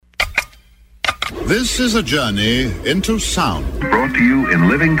This is a journey into sound. Brought to you in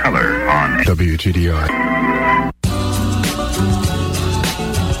living color on WTDI.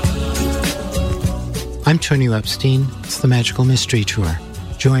 I'm Tonio Epstein. It's the Magical Mystery Tour.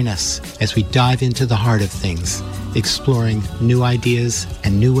 Join us as we dive into the heart of things, exploring new ideas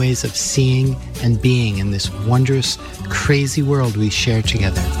and new ways of seeing and being in this wondrous, crazy world we share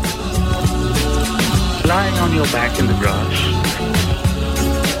together. Lying on your back in the grass,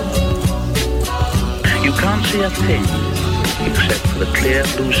 you can't see a thing except for the clear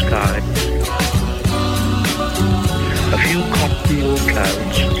blue sky, a few cotton wool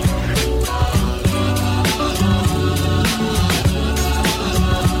clouds,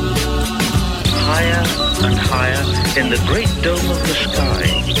 higher and higher in the great dome of the sky,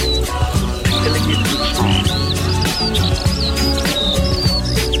 filling it with song.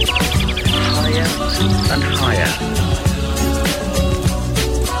 Higher and higher,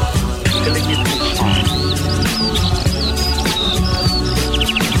 filling it with song.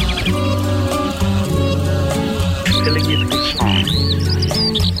 Filling it with song.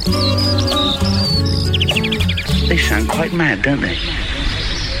 They sound quite mad, don't they?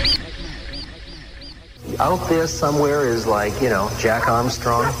 Out there somewhere is like, Jack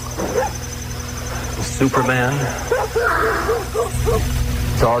Armstrong, Superman.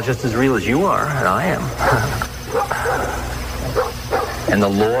 It's all just as real as you are, and I am. And the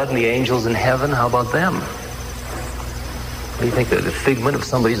Lord and the angels in heaven, how about them? What do you think, they're the figment of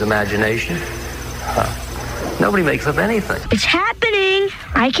somebody's imagination? Nobody makes up anything. It's happening.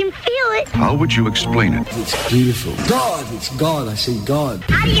 I can feel it. How would you explain it? It's beautiful. God, it's God. I see God.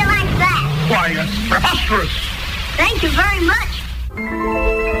 How do you like that? Why, that's preposterous! Thank you very much.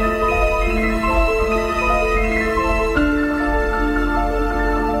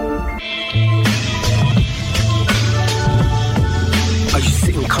 Are you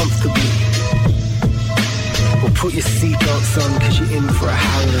sitting comfortably? Well, put your seatbelts on, because you're in for a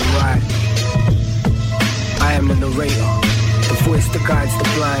harrowing ride. I am the narrator, the voice that guides the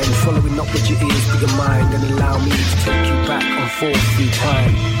blind, following not with your ears but your mind, and allow me to take you back on force through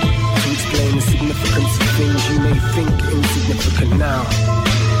time, to explain the significance of things you may think insignificant now,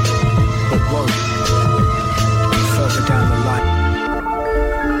 but won't further down the line.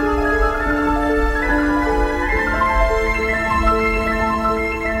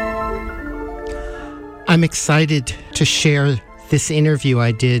 I'm excited to share this interview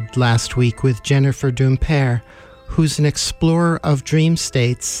I did last week with Jennifer Dumpert, who's an explorer of dream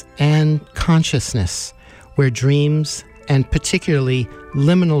states and consciousness, where dreams, and particularly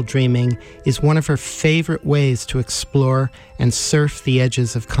liminal dreaming, is one of her favorite ways to explore and surf the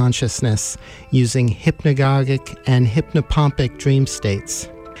edges of consciousness using hypnagogic and hypnopompic dream states.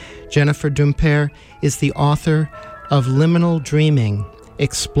 Jennifer Dumpert is the author of Liminal Dreaming,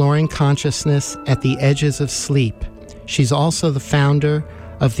 Exploring Consciousness at the Edges of Sleep. She's also the founder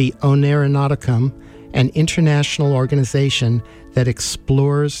of the Oneronauticum, an international organization that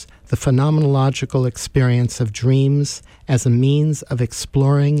explores the phenomenological experience of dreams as a means of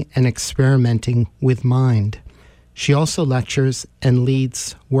exploring and experimenting with mind. She also lectures and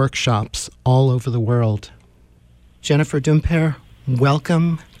leads workshops all over the world. Jennifer Dumpert,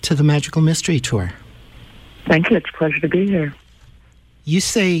 welcome to the Magical Mystery Tour. Thank you. It's a pleasure to be here. You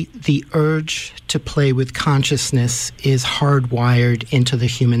say the urge to play with consciousness is hardwired into the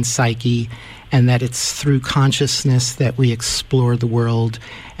human psyche, and that it's through consciousness that we explore the world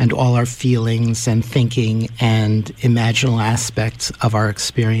and all our feelings and thinking and imaginal aspects of our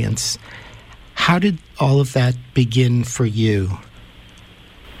experience. How did all of that begin for you?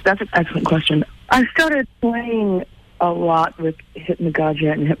 That's an excellent question. I started playing a lot with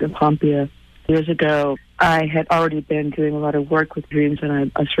hypnagogia and hypnopompia years ago. I had already been doing a lot of work with dreams,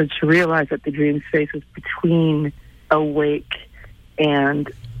 and I started to realize that the dream spaces between awake and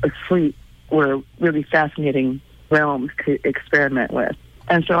asleep were really fascinating realms to experiment with.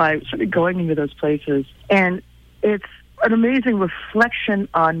 And so I started going into those places, and it's an amazing reflection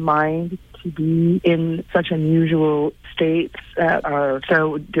on mind to be in such unusual states that are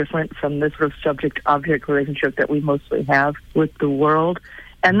so different from the sort of subject-object relationship that we mostly have with the world.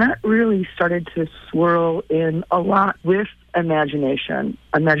 And that really started to swirl in a lot with imagination.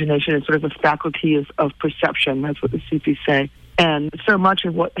 Imagination is sort of a faculty of perception. That's what the Sufis say. And so much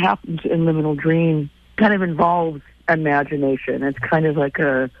of what happens in liminal dream kind of involves imagination. It's kind of like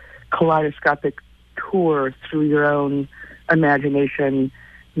a kaleidoscopic tour through your own imagination,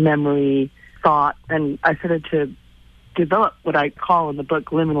 memory, thought. And I started to develop what I call in the book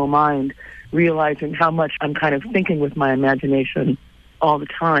liminal mind, realizing how much I'm kind of thinking with my imagination all the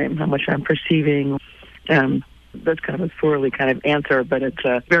time, how much I'm perceiving. That's kind of a swirly kind of answer, but it's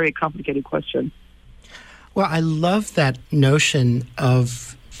a very complicated question. Well, I love that notion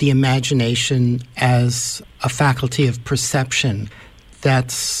of the imagination as a faculty of perception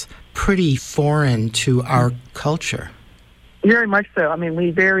that's pretty foreign to our culture. Very much so. I mean,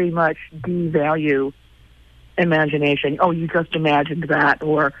 we very much devalue imagination. Oh, you just imagined that,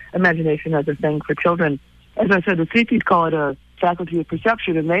 or imagination as a thing for children. As I said, the Sufis call it a faculty of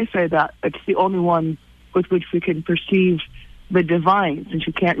perception, and they say that it's the only one with which we can perceive the divine, since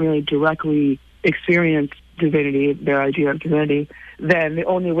you can't really directly experience divinity, their idea of divinity, then the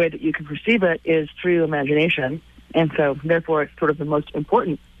only way that you can perceive it is through imagination. And so, therefore, it's sort of the most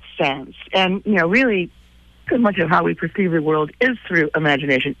important sense. And, really, so much of how we perceive the world is through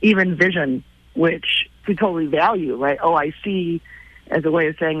imagination, even vision, which we totally value, right? Oh, I see as a way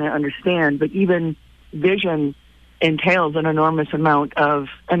of saying I understand, but even vision entails an enormous amount of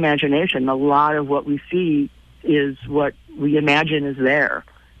imagination. A lot of what we see is what we imagine is there,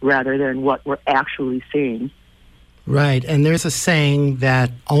 rather than what we're actually seeing. Right, and there's a saying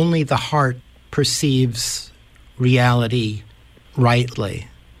that only the heart perceives reality rightly.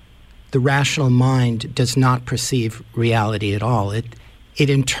 The rational mind does not perceive reality at all. It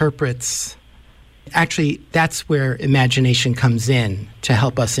interprets. Actually, that's where imagination comes in, to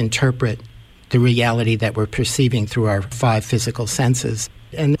help us interpret the reality that we're perceiving through our 5 physical senses.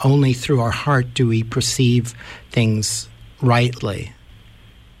 And only through our heart do we perceive things rightly.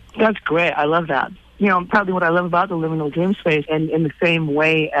 That's great. I love that. Probably what I love about the liminal dream space, and in the same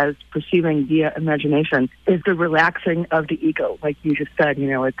way as perceiving via imagination, is the relaxing of the ego. Like you just said,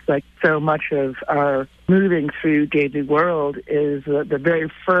 it's like so much of our moving through daily world is the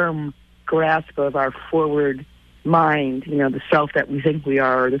very firm grasp of our forward mind, the self that we think we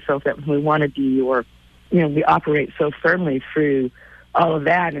are, or the self that we want to be, or, we operate so firmly through all of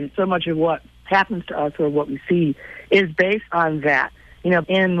that. And so much of what happens to us or what we see is based on that. In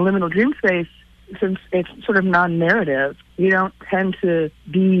liminal dream space, since it's sort of non-narrative, you don't tend to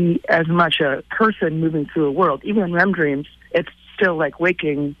be as much a person moving through a world. Even in REM dreams, it's still like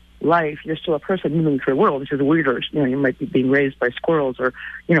waking life. You're still a person moving through a world, which is weirder. You might be being raised by squirrels or,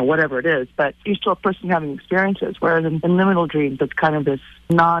 whatever it is, but you're still a person having experiences. Whereas in liminal dreams, it's kind of this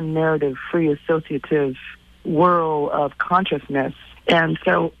non-narrative, free associative whirl of consciousness. And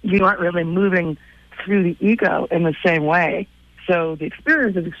so you aren't really moving through the ego in the same way. So the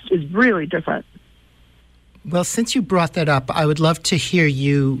experience is really different. Well, since you brought that up, I would love to hear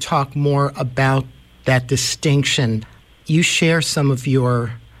you talk more about that distinction. You share some of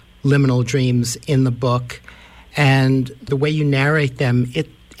your liminal dreams in the book, and the way you narrate them,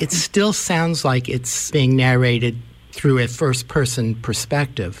 it still sounds like it's being narrated through a first-person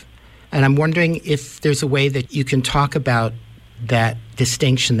perspective. And I'm wondering if there's a way that you can talk about that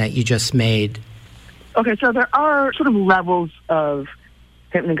distinction that you just made. Okay, so there are sort of levels of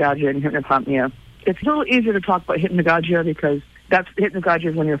hypnagogia and hypnopompia. It's a little easier to talk about hypnagogia because hypnagogia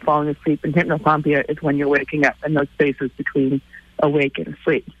is when you're falling asleep, and hypnopompia is when you're waking up, and those spaces between awake and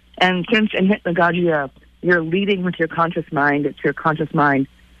asleep. And since in hypnagogia you're leading with your conscious mind, it's your conscious mind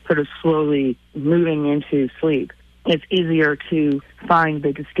sort of slowly moving into sleep, it's easier to find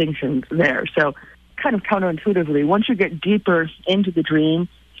the distinctions there. So kind of counterintuitively, once you get deeper into the dream,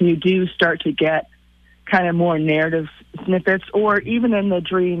 you do start to get kind of more narrative snippets, or even in the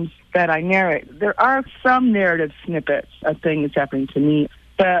dreams that I narrate, there are some narrative snippets of things happening to me,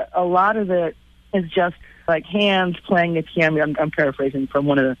 but a lot of it is just like hands playing a piano. I'm paraphrasing from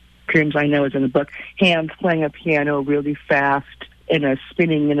one of the dreams I know is in the book. Hands playing a piano really fast,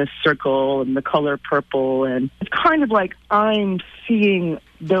 spinning in a circle, and the color purple, and it's kind of like I'm seeing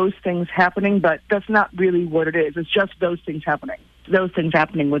those things happening, but that's not really what it is. It's just those things happening. Those things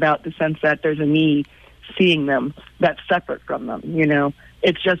happening without the sense that there's a me seeing them that's separate from them,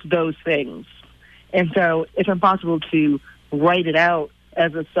 It's just those things. And so it's impossible to write it out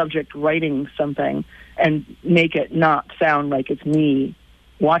as a subject writing something and make it not sound like it's me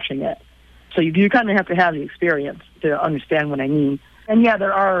watching it. So you kind of have to have the experience to understand what I mean. And yeah,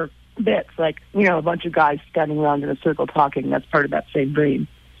 there are bits like, a bunch of guys standing around in a circle talking. That's part of that same dream.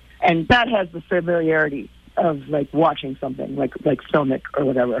 And that has the familiarity of like watching something like filmic or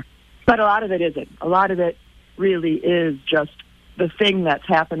whatever. But a lot of it isn't. A lot of it really is just the thing that's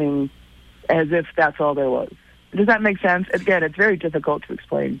happening as if that's all there was. Does that make sense? Again, it's very difficult to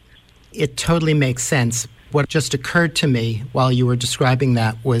explain. It totally makes sense. What just occurred to me while you were describing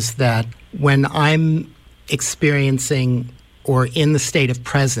that was that when I'm experiencing or in the state of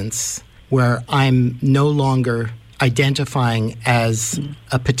presence where I'm no longer identifying as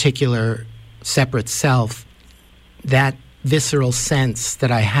a particular separate self, that visceral sense that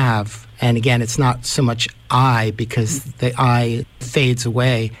I have, and again, it's not so much I because the I fades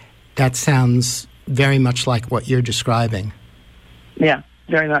away, that sounds very much like what you're describing. Yeah,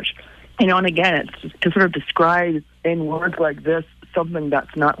 very much. And again, it's just to sort of describe in words like this something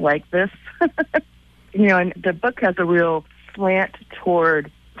that's not like this. And the book has a real slant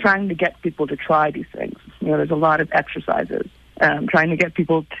toward trying to get people to try these things. There's a lot of exercises, trying to get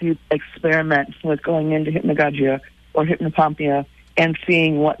people to experiment with going into hypnagogia or hypnopompia and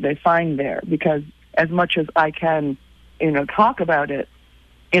seeing what they find there. Because as much as I can, talk about it,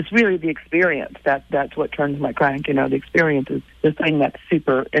 it's really the experience that's what turns my crank. The experience is the thing that's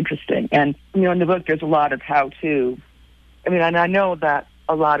super interesting. And, in the book, there's a lot of how-to. And I know that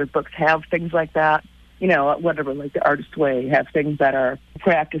a lot of books have things like that, whatever, like The Artist's Way, have things that are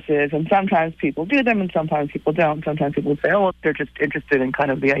practices, and sometimes people do them and sometimes people don't. Sometimes people say, oh, they're just interested in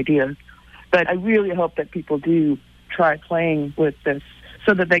kind of the ideas. But I really hope that people do try playing with this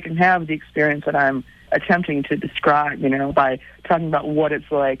so that they can have the experience that I'm attempting to describe, by talking about what it's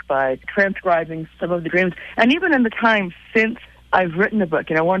like, by transcribing some of the dreams. And even in the time since I've written a book,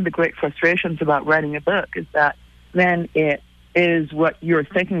 one of the great frustrations about writing a book is that then it is what you're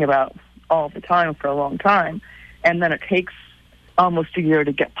thinking about all the time for a long time, and then it takes almost a year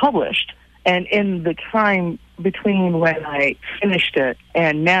to get published. And in the time between when I finished it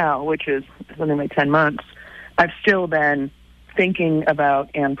and now, which is something like 10 months, I've still been thinking about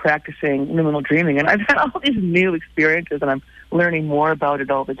and practicing liminal dreaming. And I've had all these new experiences, and I'm learning more about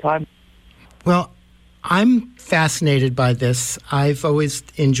it all the time. Well, I'm fascinated by this. I've always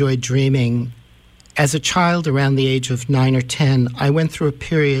enjoyed dreaming. As a child, around the age of 9 or 10, I went through a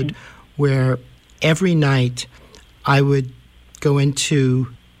period where every night I would go into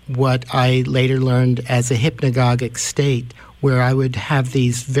what I later learned as a hypnagogic state, where I would have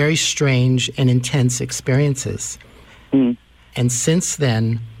these very strange and intense experiences. And since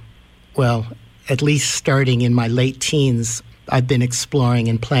then, well, at least starting in my late teens, I've been exploring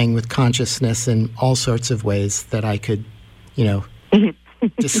and playing with consciousness in all sorts of ways that I could,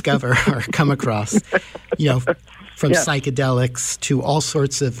 discover or come across, from psychedelics to all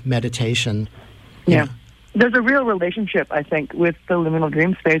sorts of meditation. Yeah. There's a real relationship, I think, with the liminal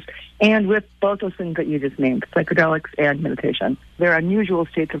dream space and with both those things that you just named, psychedelics and meditation. They're unusual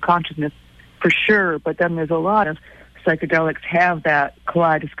states of consciousness for sure, but then there's a lot of psychedelics have that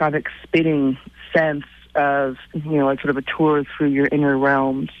kaleidoscopic spinning sense of, like sort of a tour through your inner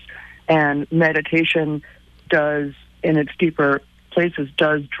realms. And meditation does, in its deeper places,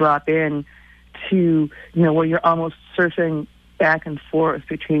 does drop in to, where you're almost surfing back and forth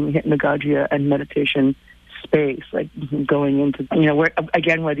between hypnagogia and meditation space, like going into, where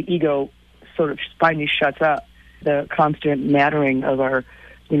the ego sort of finally shuts up, the constant mattering of our,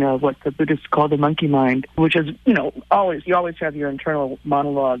 what the Buddhists call the monkey mind, which is, you always have your internal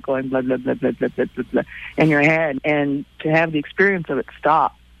monologue going blah, blah, blah, blah, blah, blah, blah, blah in your head. And to have the experience of it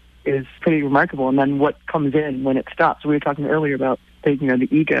stop is pretty remarkable. And then what comes in when it stops. We were talking earlier about the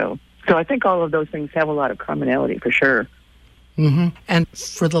ego. So I think all of those things have a lot of commonality for sure. Mm-hmm. And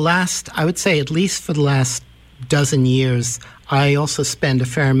for the last, I would say at least for the last dozen years, I also spend a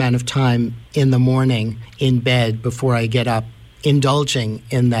fair amount of time in the morning in bed before I get up, indulging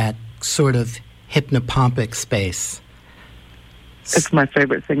in that sort of hypnopompic space. It's my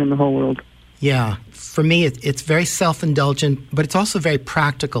favorite thing in the whole world. Yeah. For me, it's very self-indulgent, but it's also very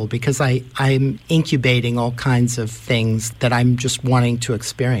practical because I'm incubating all kinds of things that I'm just wanting to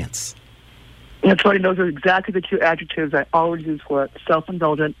experience. That's funny. Those are exactly the two adjectives I always use for it,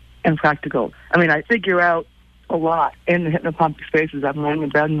 self-indulgent and practical. I figure out a lot in the hypnopompic spaces. I'm laying in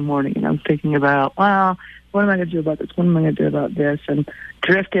bed in the morning, and I'm thinking about, well, what am I going to do about this? What am I going to do about this? And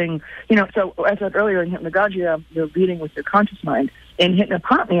drifting, so as I said earlier, in hypnagogia, you're leading with your conscious mind. In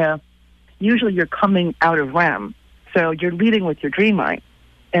hypnopompia, usually you're coming out of REM. So you're leading with your dream mind.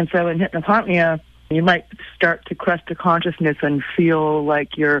 And so in hypnopompia, you might start to crest to consciousness and feel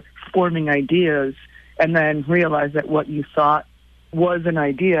like you're forming ideas and then realize that what you thought was an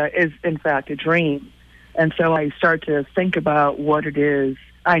idea is, in fact, a dream. And so I start to think about what it is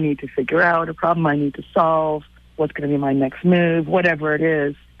I need to figure out, a problem I need to solve, what's going to be my next move, whatever it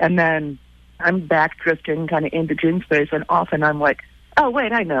is. And then I'm back drifting kind of into dream space, and often I'm like, oh,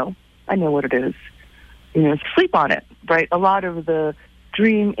 wait, I know what it is. Sleep on it, right? A lot of the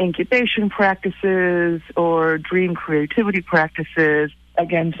dream incubation practices or dream creativity practices,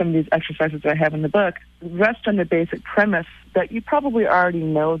 again, some of these exercises I have in the book, rest on the basic premise that you probably already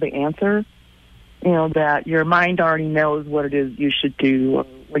know the answer, that your mind already knows what it is you should do, or,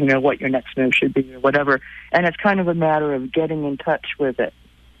 what your next move should be, or whatever. And it's kind of a matter of getting in touch with it,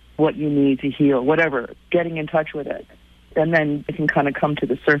 what you need to heal, whatever, getting in touch with it. And then it can kind of come to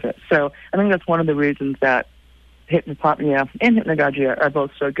the surface. So I think that's one of the reasons that hypnopompia and hypnagogia are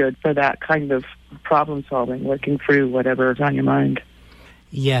both so good for that kind of problem solving, working through whatever is on your mind.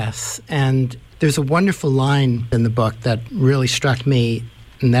 Yes, and there's a wonderful line in the book that really struck me,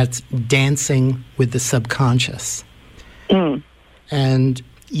 and that's dancing with the subconscious. And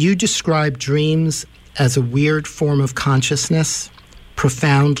you describe dreams as a weird form of consciousness,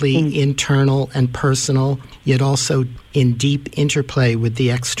 profoundly internal and personal, yet also in deep interplay with the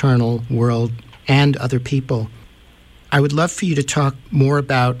external world and other people. I would love for you to talk more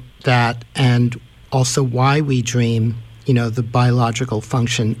about that and also why we dream, the biological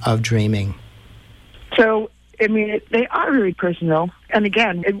function of dreaming. So, they are really personal. And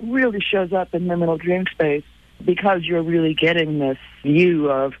again, it really shows up in liminal dream space because you're really getting this view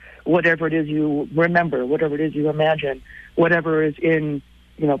of whatever it is you remember, whatever it is you imagine, whatever is in,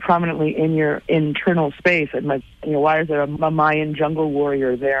 prominently in your internal space. And why is there a Mayan jungle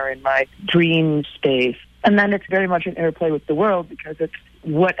warrior there in my dream space? And then it's very much an interplay with the world because it's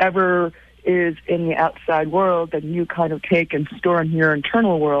whatever is in the outside world that you kind of take and store in your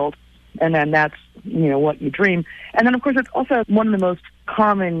internal world. And then that's, what you dream. And then, of course, it's also one of the most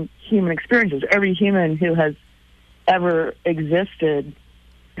common human experiences. Every human who has ever existed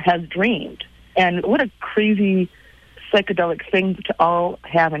has dreamed. And what a crazy psychedelic thing to all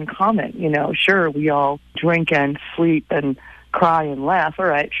have in common. Sure, we all drink and sleep and cry and laugh. All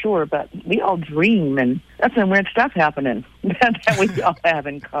right, sure, but we all dream, and that's some weird stuff happening that we all have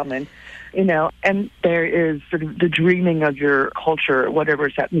in common. And there is sort of the dreaming of your culture, whatever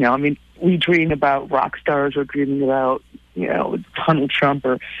it's happening. We dream about rock stars or dreaming about, Donald Trump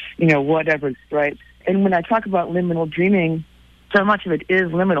or, whatever, right? And when I talk about liminal dreaming, so much of it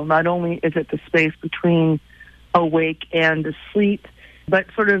is liminal. Not only is it the space between awake and asleep, but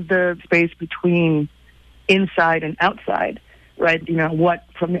sort of the space between inside and outside, right? What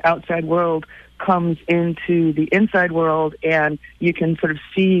from the outside world comes into the inside world, and you can sort of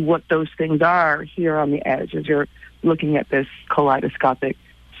see what those things are here on the edge as you're looking at this kaleidoscopic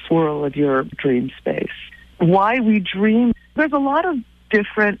swirl of your dream space. Why we dream, there's a lot of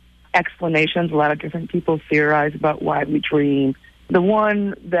different explanations. A lot of different people theorize about why we dream. The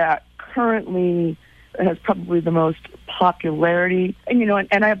one that currently has probably the most popularity,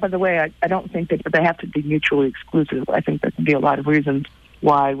 and I, by the way, I don't think that they have to be mutually exclusive. I think there can be a lot of reasons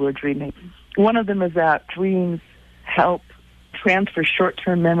why we're dreaming. One of them is that dreams help transfer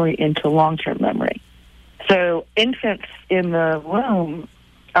short-term memory into long-term memory. So infants in the womb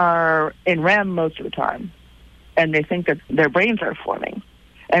are in REM most of the time, and they think that their brains are forming.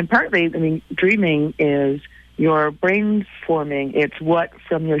 And partly, dreaming is your brain's forming. It's what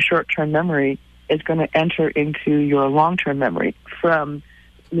from your short-term memory is going to enter into your long-term memory from,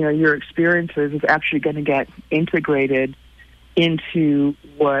 your experiences is actually going to get integrated into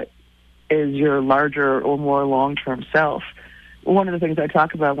what is your larger or more long-term self. One of the things I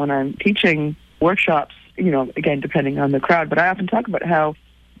talk about when I'm teaching workshops, again, depending on the crowd, but I often talk about how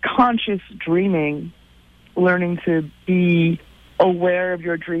conscious dreaming, learning to be aware of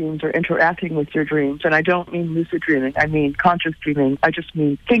your dreams or interacting with your dreams, and I don't mean lucid dreaming, I mean conscious dreaming. I just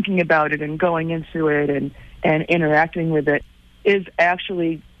mean thinking about it and going into it and interacting with it, is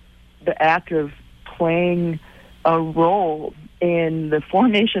actually the act of playing a role in the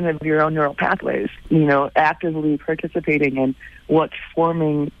formation of your own neural pathways, actively participating in what's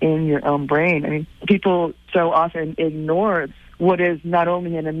forming in your own brain. People so often ignore what is not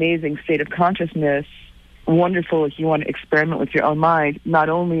only an amazing state of consciousness, wonderful if you want to experiment with your own mind, not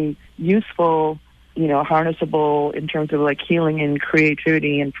only useful, harnessable in terms of healing and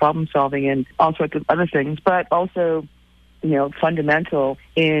creativity and problem solving and all sorts of other things, but also, fundamental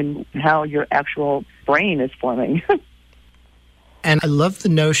in how your actual brain is forming. And I love the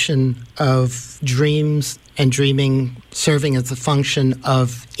notion of dreams and dreaming serving as a function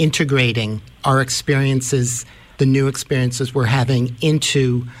of integrating our experiences, the new experiences we're having,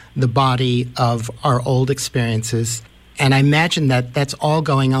 into the body of our old experiences. And I imagine that that's all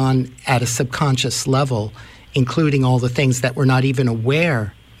going on at a subconscious level, including all the things that we're not even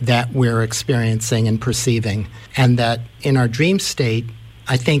aware that we're experiencing and perceiving. And that in our dream state,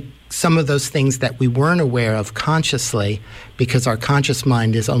 I think some of those things that we weren't aware of consciously, because our conscious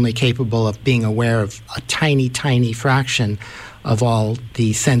mind is only capable of being aware of a tiny, tiny fraction of all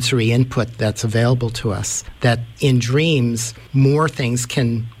the sensory input that's available to us, that in dreams, more things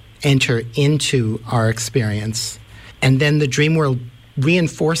can enter into our experience. And then the dream world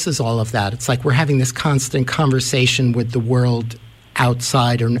reinforces all of that. It's like we're having this constant conversation with the world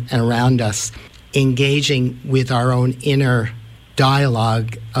outside and around us, engaging with our own inner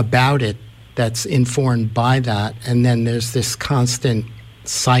dialogue about it that's informed by that. And then there's this constant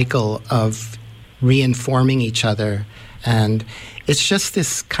cycle of reinforming each other And it's just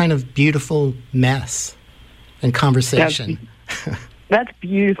this kind of beautiful mess and conversation. That's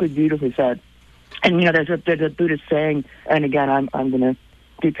beautifully said. And, there's a Buddhist saying, and again, I'm going to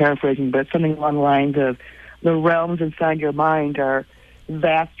be paraphrasing, but something along the lines of, the realms inside your mind are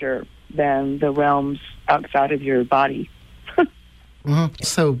vaster than the realms outside of your body. Mm-hmm.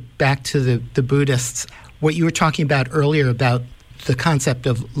 So back to the Buddhists, what you were talking about earlier about the concept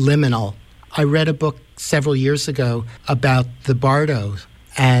of liminal. I read a book several years ago about the Bardo,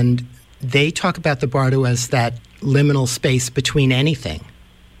 and they talk about the Bardo as that liminal space between anything.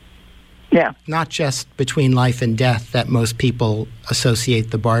 Yeah. Not just between life and death that most people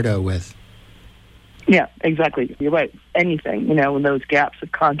associate the Bardo with. Yeah, exactly. You're right. Anything, in those gaps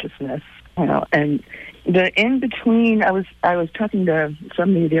of consciousness, and the in-between, I was talking to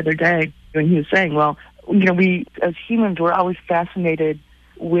somebody the other day, and he was saying, well, we, as humans, we're always fascinated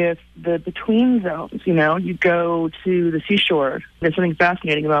with the between zones. You go to the seashore. There's something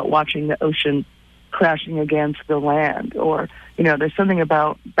fascinating about watching the ocean crashing against the land, or, there's something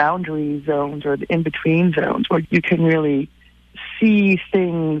about boundary zones or the in-between zones where you can really see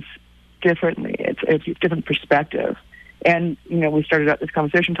things differently. It's a different perspective. And, we started out this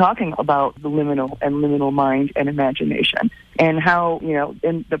conversation talking about the liminal and liminal mind and imagination, and how,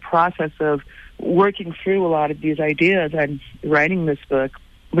 in the process of working through a lot of these ideas and writing this book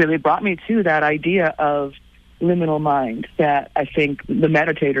really brought me to that idea of liminal mind that I think the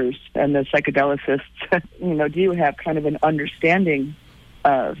meditators and the psychedelicists, do have kind of an understanding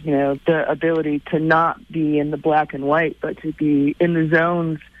of, the ability to not be in the black and white, but to be in the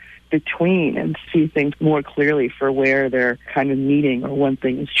zones between and see things more clearly for where they're kind of meeting or one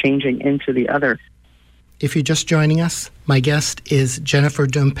thing is changing into the other. If you're just joining us, my guest is Jennifer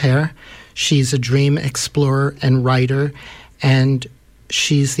Dumpert. She's a dream explorer and writer, and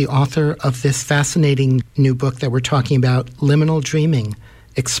she's the author of this fascinating new book that we're talking about, Liminal Dreaming,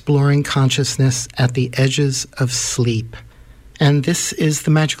 Exploring Consciousness at the Edges of Sleep. And this is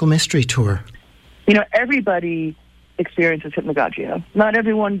the Magical Mystery Tour. Everybody experiences hypnagogia. Not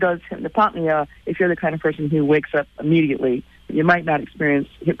everyone does hypnopomnia. If you're the kind of person who wakes up immediately, you might not experience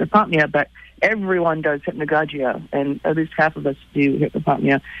hypnopomnia, but everyone does hypnagogia, and at least half of us do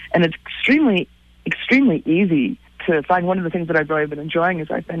hypnopomnia. And it's extremely, extremely easy to find. One of the things that I've really been enjoying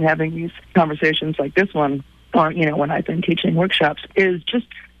is I've been having these conversations like this one, or, when I've been teaching workshops, is just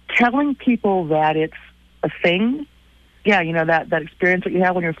telling people that it's a thing. Yeah, that experience that you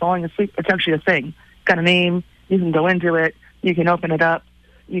have when you're falling asleep, it's actually a thing. It's got a name. You can go into it. You can open it up.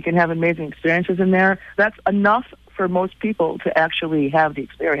 You can have amazing experiences in there. That's enough for most people to actually have the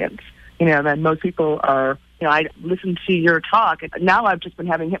experience. Then most people are, I listen to your talk, and now I've just been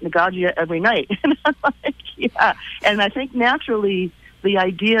having hypnagogia every night. And I'm like, yeah. And I think naturally the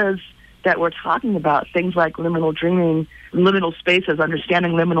ideas that we're talking about, things like liminal dreaming, liminal spaces,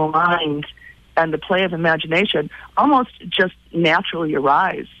 understanding liminal mind, and the play of imagination, almost just naturally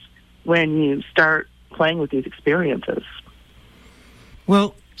arise when you start playing with these experiences.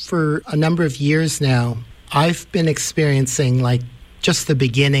 Well, for a number of years now, I've been experiencing just the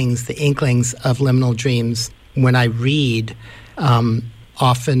beginnings, the inklings of liminal dreams. When I read,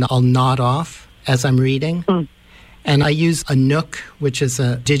 often I'll nod off as I'm reading. And I use a Nook, which is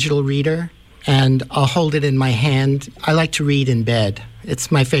a digital reader, and I'll hold it in my hand. I like to read in bed.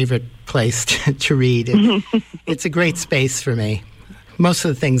 It's my favorite place to read. It's a great space for me. Most of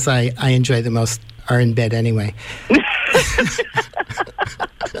the things I enjoy the most are in bed anyway.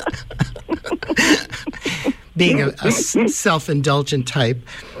 Being a self-indulgent type.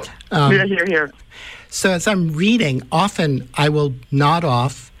 Here. So as I'm reading, often I will nod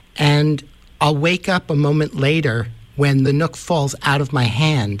off, and I'll wake up a moment later when the Nook falls out of my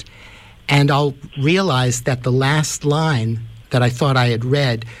hand, and I'll realize that the last line that I thought I had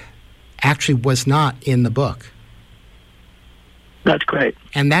read actually was not in the book. That's great.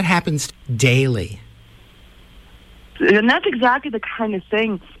 And that happens daily. And that's exactly the kind of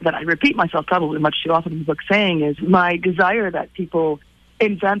thing that I repeat myself probably much too often in the book saying is my desire that people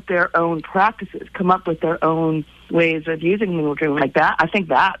invent their own practices, come up with their own ways of using liminal dreaming like that. I think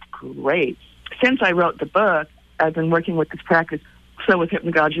that's great. Since I wrote the book, I've been working with this practice. So with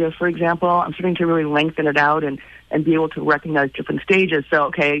hypnagogia, for example, I'm starting to really lengthen it out and be able to recognize different stages. So,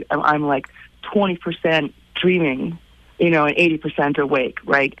 okay, I'm like 20% dreaming, and 80% awake,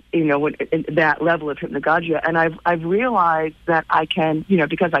 right? In that level of hypnagogia. And I've realized that I can,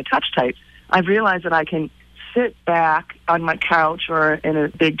 because I touch type, I've realized that I can sit back on my couch or in a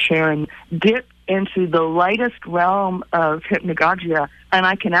big chair and dip into the lightest realm of hypnagogia, and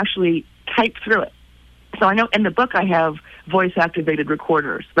I can actually type through it. So I know in the book I have voice-activated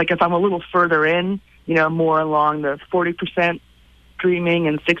recorders. Like if I'm a little further in more along the 40% dreaming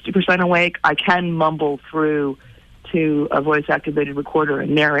and 60% awake, I can mumble through to a voice-activated recorder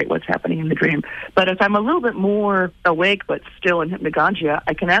and narrate what's happening in the dream. But if I'm a little bit more awake but still in hypnagogia,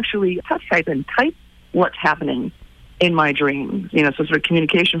 I can actually touch type and type what's happening in my dream, so sort of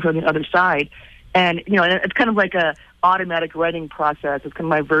communication from the other side. And, it's kind of like a automatic writing process. It's kind of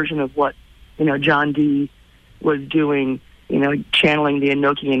my version of what, John Dee was doing, channeling the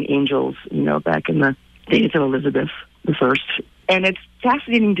Enochian angels, back in the days of Elizabeth I. And it's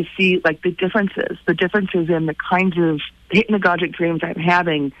fascinating to see, like, the differences in the kinds of hypnagogic dreams I'm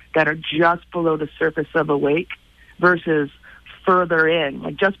having that are just below the surface of awake versus further in.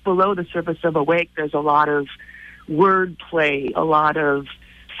 Like, just below the surface of awake, there's a lot of wordplay, a lot of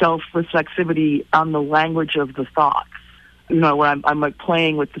self-reflexivity on the language of the thoughts, where I'm like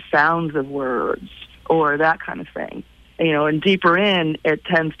playing with the sounds of words or that kind of thing. And deeper in, it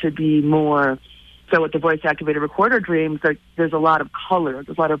tends to be more... So with the voice-activated recorder dreams, there's a lot of color.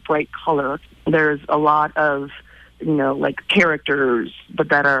 There's a lot of bright color. There's a lot of, like characters, but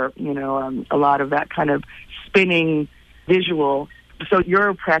that are, a lot of that kind of spinning visual. So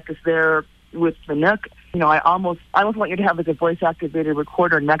your practice there with the Nook, I almost want you to have like a voice-activated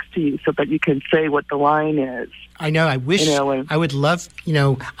recorder next to you so that you can say what the line is. I know. I wish I would love,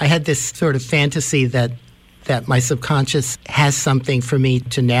 I had this sort of fantasy that my subconscious has something for me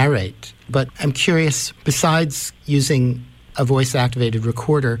to narrate. But I'm curious, besides using a voice-activated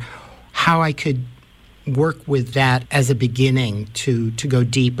recorder, how I could work with that as a beginning to go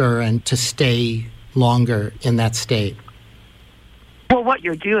deeper and to stay longer in that state. Well, what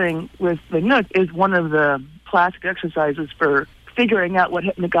you're doing with the Nook is one of the classic exercises for figuring out what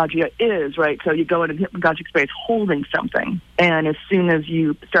hypnagogia is, right? So you go into hypnagogic space holding something, and as soon as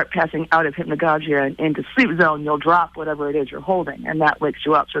you start passing out of hypnagogia and into sleep zone, you'll drop whatever it is you're holding, and that wakes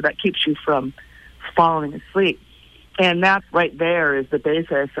you up. So that keeps you from falling asleep. And that right there is the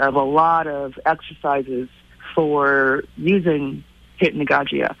basis of a lot of exercises for using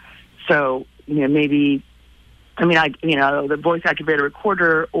hypnagogia. So, maybe, the voice-activated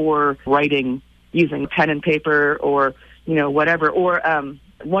recorder or writing using pen and paper or whatever. Or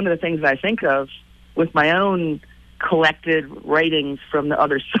one of the things that I think of with my own collected writings from the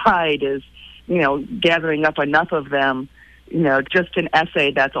other side is, gathering up enough of them, just an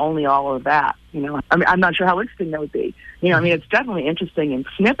essay that's only all of that. I'm not sure how interesting that would be. It's definitely interesting in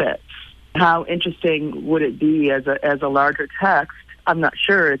snippets. How interesting would it be as a larger text? I'm not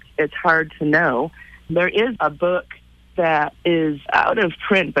sure. It's hard to know. There is a book that is out of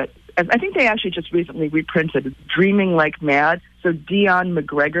print, but I think they actually just recently reprinted Dreaming Like Mad. So Dion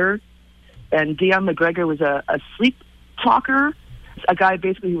McGregor, and Dion McGregor was a sleep talker, a guy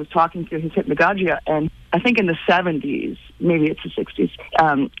basically who was talking through his hypnagogia, and I think in the 70s, maybe it's the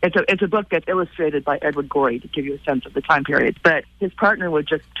 60s. It's a book that's illustrated by Edward Gorey to give you a sense of the time period. But his partner would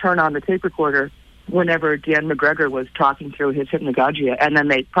just turn on the tape recorder whenever Dion McGregor was talking through his hypnagogia, and then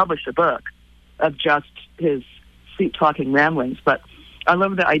they published a book of just his sleep-talking ramblings. But I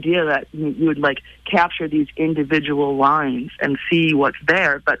love the idea that you would like capture these individual lines and see what's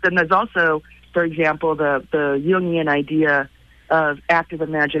there. But then there's also, for example, the Jungian idea of active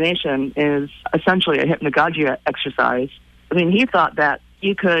imagination is essentially a hypnagogia exercise. He thought that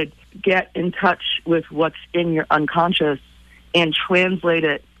you could get in touch with what's in your unconscious and translate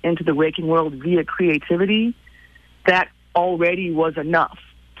it into the waking world via creativity. That already was enough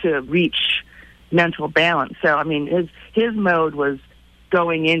to reach mental balance. So, his mode was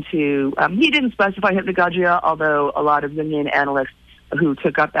going into, he didn't specify hypnagogia, although a lot of Jungian analysts who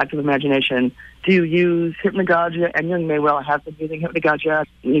took up active imagination do use hypnagogia, and Jung may well have been using hypnagogia.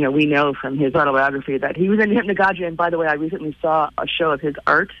 We know from his autobiography that he was into hypnagogia, and by the way, I recently saw a show of his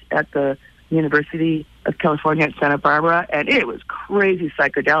art at the University of California at Santa Barbara, and it was crazy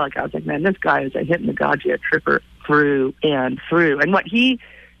psychedelic. I was like, man, this guy is a hypnagogia tripper through and through. And what he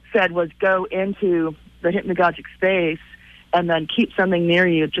said was go into the hypnagogic space and then keep something near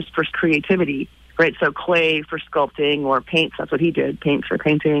you just for creativity, right? So clay for sculpting or paints, that's what he did, paint for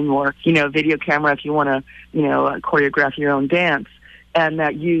painting, or, video camera if you want to, choreograph your own dance. And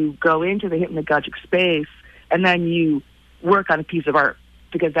that you go into the hypnagogic space and then you work on a piece of art,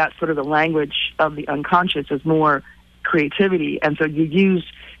 because that's sort of the language of the unconscious is more creativity. And so you use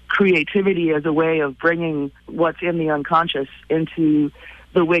creativity as a way of bringing what's in the unconscious into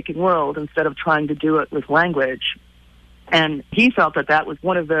the waking world instead of trying to do it with language. And he felt that that was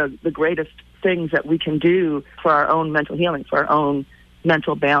one of the greatest things that we can do for our own mental healing, for our own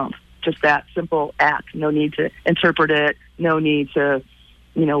mental balance. Just that simple act. No need to interpret it. No need to,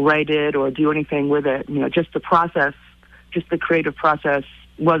 write it or do anything with it. Just the process, just the creative process,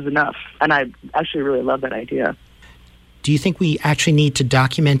 was enough. And I actually really love that idea. Do you think we actually need to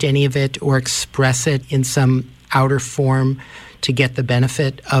document any of it or express it in some outer form to get the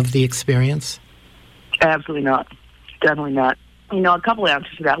benefit of the experience? Absolutely not. Definitely not. A couple of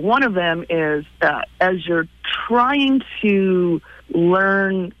answers to that. One of them is that as you're trying to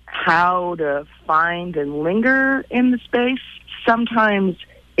learn how to find and linger in the space, sometimes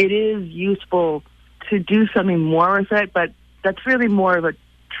it is useful to do something more with it, but that's really more of a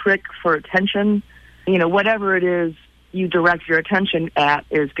trick for attention. Whatever it is you direct your attention at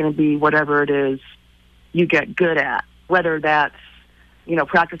is going to be whatever it is you get good at, whether that's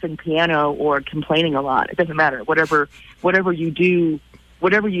practicing piano or complaining a lot. It doesn't matter. Whatever you do,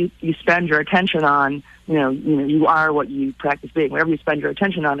 whatever you spend your attention on, you are what you practice being. Whatever you spend your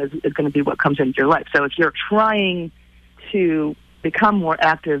attention on is going to be what comes into your life. So if you're trying to become more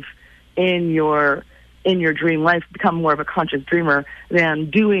active in your dream life, become more of a conscious dreamer, then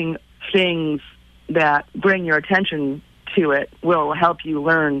doing things that bring your attention to it will help you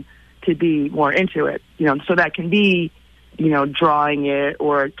learn to be more into it. So that can be drawing it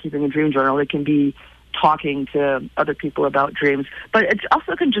or keeping a dream journal. It can be talking to other people about dreams. But it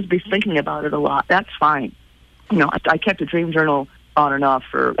also can just be thinking about it a lot. That's fine. I kept a dream journal on and off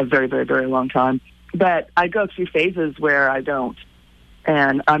for a very, very, very long time. But I go through phases where I don't.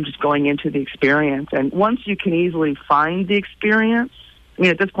 And I'm just going into the experience. And once you can easily find the experience,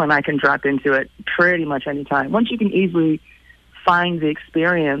 at this point I can drop into it pretty much any time. Once you can easily find the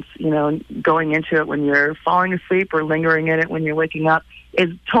experience, going into it when you're falling asleep or lingering in it when you're waking up is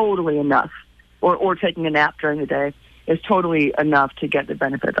totally enough. Or taking a nap during the day is totally enough to get the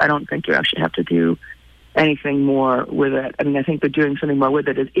benefits. I don't think you actually have to do anything more with it. I think that doing something more with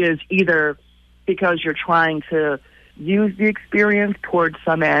it is either because you're trying to use the experience towards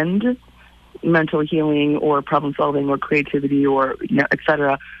some end, mental healing or problem solving or creativity or et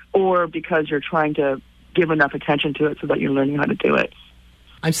cetera, or because you're trying to give enough attention to it so that you're learning how to do it.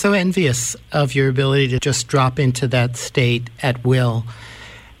 I'm so envious of your ability to just drop into that state at will.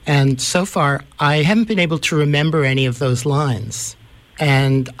 And so far, I haven't been able to remember any of those lines.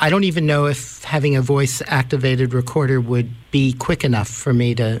 And I don't even know if having a voice-activated recorder would be quick enough for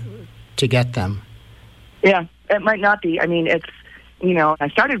me to get them. Yeah, it might not be. It's, I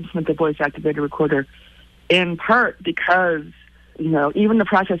started with the voice-activated recorder in part because, even the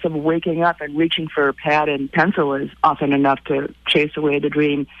process of waking up and reaching for a pad and pencil is often enough to chase away the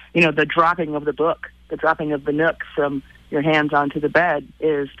dream. The dropping of the book, the dropping of the Nook from your hands onto the bed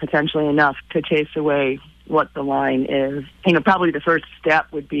is potentially enough to chase away what the line is. Probably the first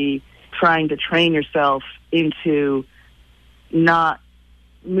step would be trying to train yourself into not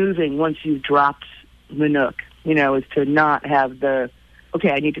moving once you've dropped the Nook, is to not have I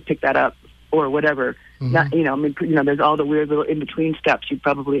need to pick that up or whatever. Mm-hmm. Not, there's all the weird little in-between steps you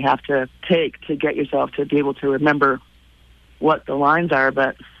probably have to take to get yourself to be able to remember what the lines are.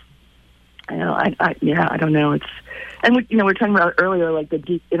 But, I don't know. And we were talking about earlier, like the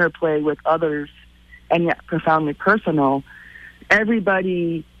deep interplay with others and yet profoundly personal.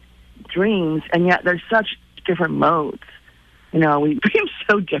 Everybody dreams, and yet there's such different modes. We dream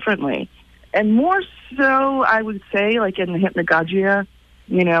so differently. And more so, I would say, like in the hypnagogia,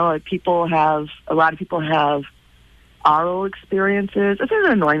 a lot of people have oral experiences. It's kind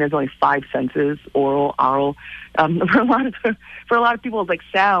of annoying. There's only 5 senses: oral, oral. For a lot of people, like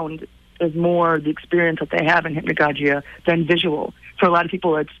sound is more the experience that they have in hypnagogia than visual. For a lot of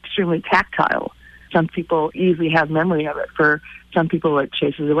people, it's extremely tactile. Some people easily have memory of it. For some people, it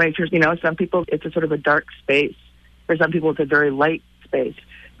chases away. For, some people, it's a sort of a dark space. For some people, it's a very light space.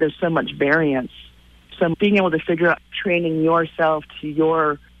 There's so much variance. So being able to figure out training yourself to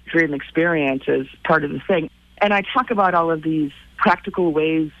your dream experience is part of the thing. And I talk about all of these practical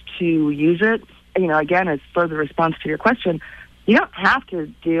ways to use it. Again, as further response to your question, you don't have to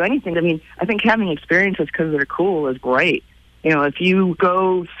do anything. I think having experiences because they're cool is great. If you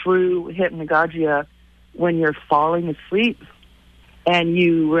go through hypnagogia when you're falling asleep and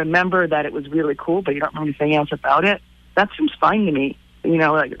you remember that it was really cool, but you don't know anything else about it, that seems fine to me.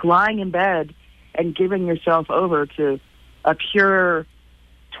 Like lying in bed and giving yourself over to a pure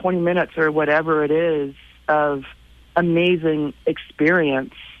 20 minutes or whatever it is of amazing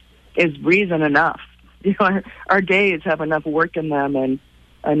experience is reason enough. Our days have enough work in them and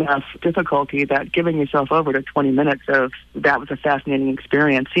enough difficulty that giving yourself over to 20 minutes of that was a fascinating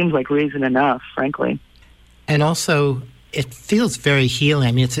experience seems like reason enough, frankly. And also, it feels very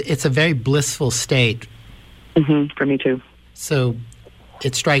healing. It's a very blissful state. Mm-hmm, for me too. So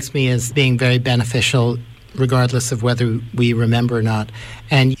it strikes me as being very beneficial regardless of whether we remember or not.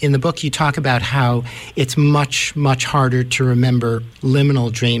 And in the book, you talk about how it's much, much harder to remember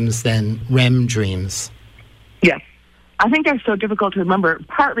liminal dreams than REM dreams. Yes. I think they're so difficult to remember,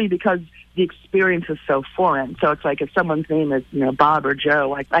 partly because the experience is so foreign. So it's like if someone's name is, Bob or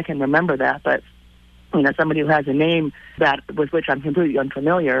Joe, I can remember that. But, somebody who has a name with which I'm completely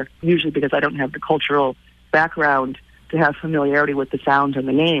unfamiliar, usually because I don't have the cultural background to have familiarity with the sounds and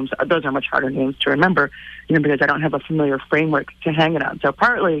the names, those are much harder names to remember, because I don't have a familiar framework to hang it on. So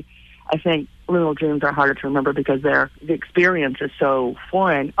partly, I think liminal dreams are harder to remember because the experience is so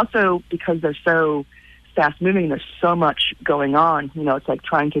foreign. Also, because they're so fast-moving, there's so much going on. It's like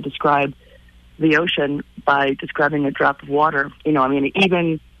trying to describe the ocean by describing a drop of water.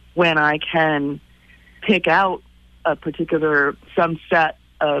 Even when I can pick out some set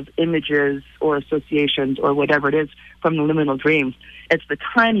of images or associations or whatever it is from the liminal dreams, it's the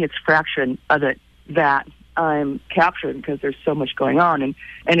tiniest fraction of it that I'm capturing because there's so much going on.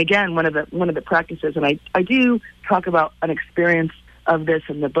 And again, one of the practices, and I do talk about an experience of this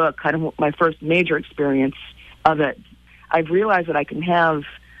in the book, kind of my first major experience of it. I've realized that I can have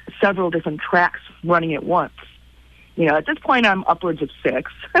several different tracks running at once. At this point I'm upwards of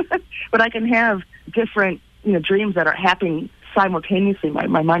 6, but I can have different, dreams that are happening simultaneously.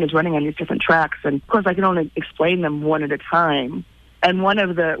 My mind is running on these different tracks, and of course I can only explain them one at a time. And one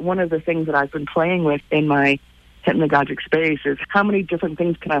of the things that I've been playing with in my hypnagogic space is how many different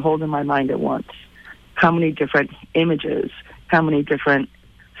things can I hold in my mind at once? How many different images? How many different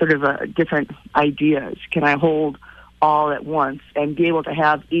different ideas can I hold all at once and be able to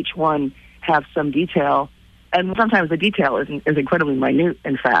have each one have some detail? And sometimes the detail is incredibly minute,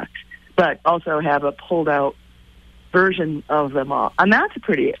 in fact, but also have a pulled out version of them all. And that's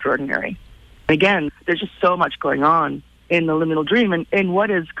pretty extraordinary. Again, there's just so much going on in the liminal dream and in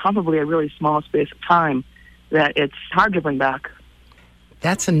what is comparably a really small space of time that it's hard to bring back.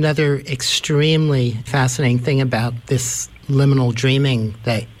 That's another extremely fascinating thing about this liminal dreaming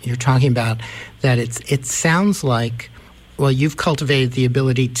that you're talking about, that it sounds like, well, you've cultivated the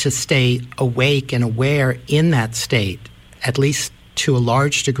ability to stay awake and aware in that state, at least to a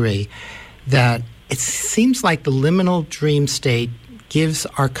large degree, that it seems like the liminal dream state gives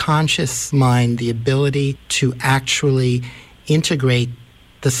our conscious mind the ability to actually integrate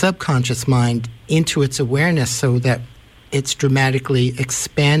the subconscious mind into its awareness so that it's dramatically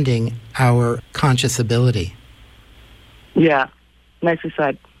expanding our conscious ability. Yeah, nicely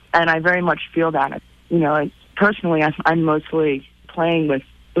said. And I very much feel that. Personally, I'm mostly playing with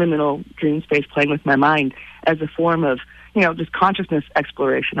liminal dream space, playing with my mind as a form of, just consciousness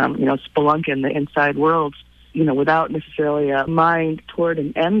exploration. I'm, spelunking the inside worlds, without necessarily a mind toward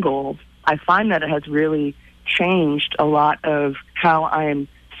an end goal. I find that it has really changed a lot of how I'm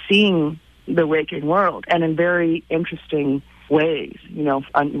seeing the waking world, and in very interesting ways.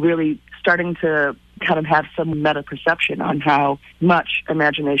 I'm really starting to kind of have some meta-perception on how much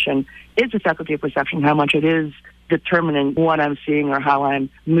imagination is a faculty of perception, how much it is determining what I'm seeing or how I'm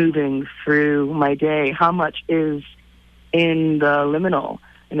moving through my day, how much is in the liminal,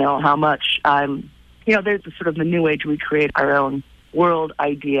 how much I'm, there's sort of the new age we create our own world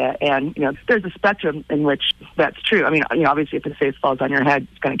idea, and, there's a spectrum in which that's true. Obviously if the face falls on your head,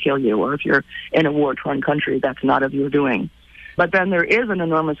 it's going to kill you, or if you're in a war-torn country, that's not of your doing. But then there is an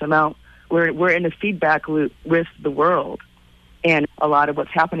enormous amount where we're in a feedback loop with the world, and a lot of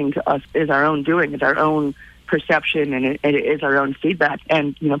what's happening to us is our own doing, is our own perception, and it is our own feedback.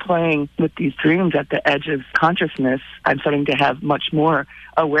 And, playing with these dreams at the edge of consciousness, I'm starting to have much more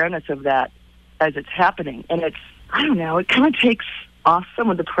awareness of that as it's happening. And it's, it kind of takes off some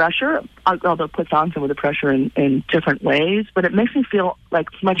of the pressure, although it puts on some of the pressure in different ways, but it makes me feel like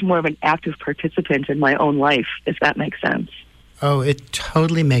much more of an active participant in my own life, if that makes sense. Oh, it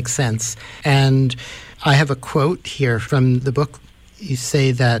totally makes sense. And I have a quote here from the book. You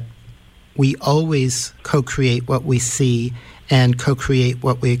say that we always co-create what we see and co-create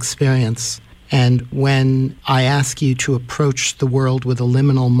what we experience. And when I ask you to approach the world with a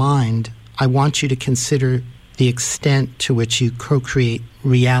liminal mind, I want you to consider the extent to which you co-create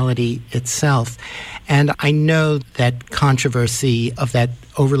reality itself. And I know that controversy of that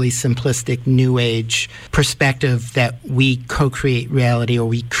overly simplistic New Age perspective that we co-create reality or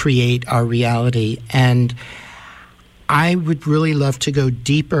we create our reality. And I would really love to go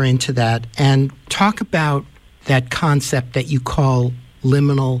deeper into that and talk about that concept that you call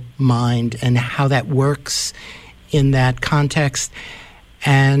liminal mind and how that works in that context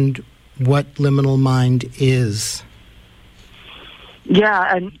and what liminal mind is.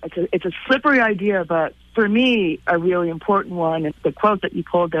 Yeah, and it's a slippery idea, but for me, a really important one, and the quote that you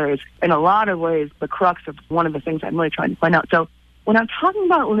pulled there is, in a lot of ways, the crux of one of the things I'm really trying to find out. So when I'm talking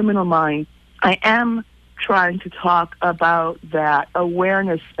about liminal mind, I am trying to talk about that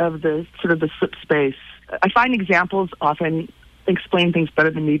awareness of the sort of the slip space. I find examples often explain things better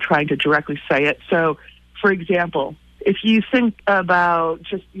than me trying to directly say it. So, for example, if you think about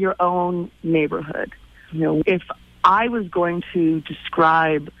just your own neighborhood, if I was going to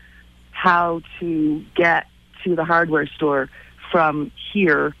describe how to get to the hardware store from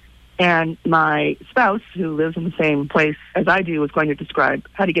here, and my spouse, who lives in the same place as I do, was going to describe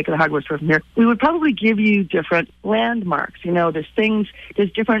how to get to the hardware store from here, we would probably give you different landmarks.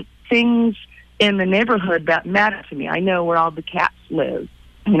 There's different things in the neighborhood that matter to me. I know where all the cats live.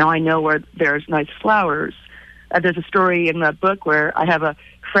 I know where there's nice flowers. There's a story in the book where I have a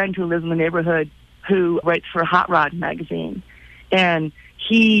friend who lives in the neighborhood who writes for a Hot Rod magazine. And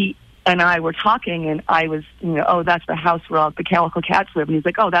he and I were talking, and I was, that's the house where all the calico cats live. And he's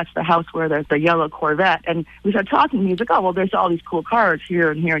like, oh, that's the house where there's the yellow Corvette. And we started talking, and he's like, oh, well, there's all these cool cars here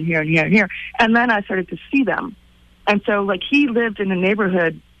and here and here and here and here. And then I started to see them. And so, he lived in a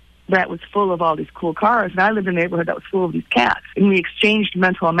neighborhood that was full of all these cool cars, and I lived in a neighborhood that was full of these cats. And we exchanged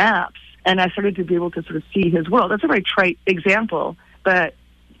mental maps, and I started to be able to sort of see his world. That's a very trite example, but,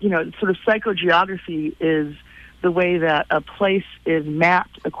 sort of psychogeography is the way that a place is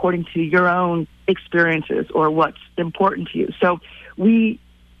mapped according to your own experiences or what's important to you. So we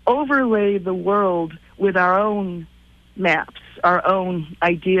overlay the world with our own maps, our own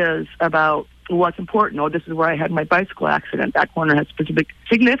ideas about what's important. Oh, this is where I had my bicycle accident. That corner has specific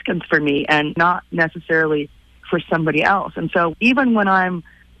significance for me and not necessarily for somebody else. And so even when I'm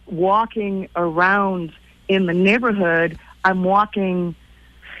walking around in the neighborhood, I'm walking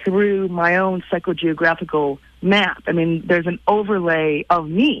through my own psychogeographical map. I mean, there's an overlay of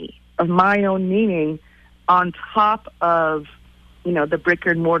me, of my own meaning, on top of, the brick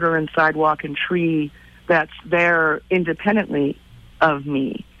and mortar and sidewalk and tree that's there independently of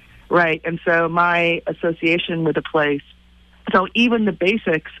me, right? And so my association with a place, so even the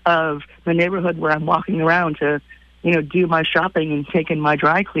basics of the neighborhood where I'm walking around to, do my shopping and take in my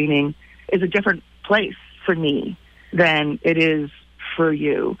dry cleaning is a different place for me than it is for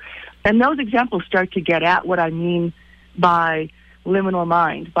you. And those examples start to get at what I mean by liminal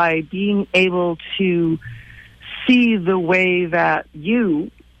mind, by being able to see the way that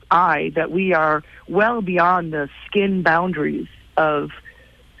that we are well beyond the skin boundaries of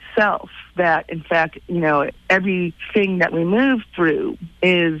self, that in fact, everything that we move through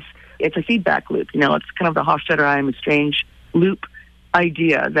it's a feedback loop. It's kind of the Hofstadter I am a strange loop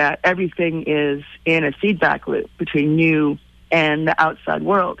idea that everything is in a feedback loop between you and the outside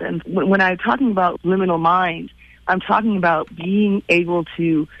world. And when I'm talking about liminal mind, I'm talking about being able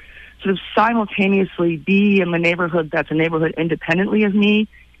to sort of simultaneously be in the neighborhood that's a neighborhood independently of me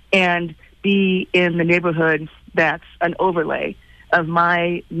and be in the neighborhood that's an overlay of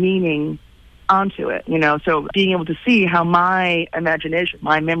my meaning onto it, So being able to see how my imagination,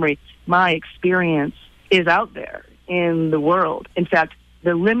 my memory, my experience is out there in the world. In fact,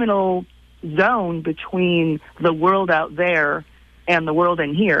 the liminal zone between the world out there and the world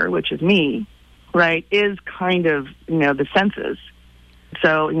in here, which is me, right, is kind of, the senses.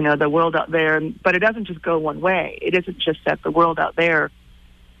 So, the world out there, but it doesn't just go one way. It isn't just that the world out there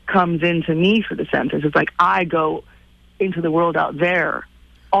comes into me for the senses. It's like I go into the world out there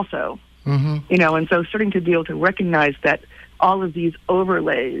also, and so starting to be able to recognize that all of these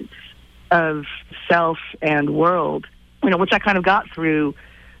overlays of self and world, which I kind of got through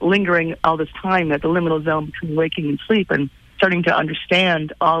lingering all this time at the liminal zone between waking and sleep and starting to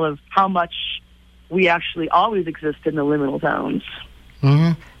understand all of how much we actually always exist in the liminal zones.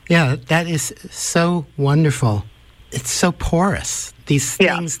 Yeah, that is so wonderful. It's so porous. These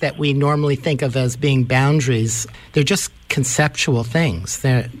things that we normally think of as being boundaries, they're just conceptual things.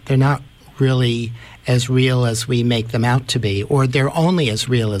 They're not really as real as we make them out to be, or they're only as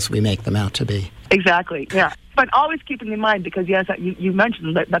real as we make them out to be. Exactly, yeah. But always keeping in mind, because, yes, you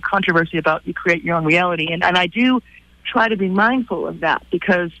mentioned the controversy about you create your own reality, and I do try to be mindful of that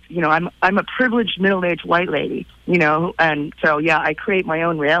because, I'm a privileged middle-aged white lady, and so, I create my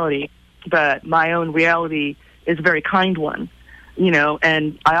own reality, but my own reality is a very kind one,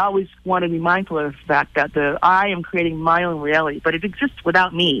 and I always want to be mindful of the fact that I am creating my own reality, but it exists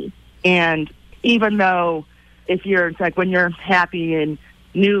without me. And even though it's like when you're happy and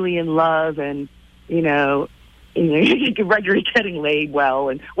newly in love and, you're getting laid well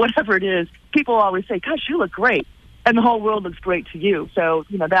and whatever it is, people always say, gosh, you look great. And the whole world looks great to you. So,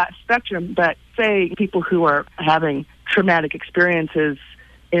 that spectrum. But say people who are having traumatic experiences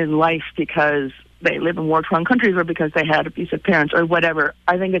in life because they live in war-torn countries or because they had abusive parents or whatever.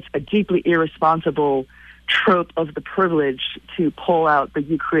 I think it's a deeply irresponsible trope of the privilege to pull out that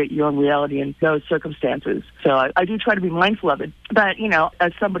you create your own reality in those circumstances. So I do try to be mindful of it. But,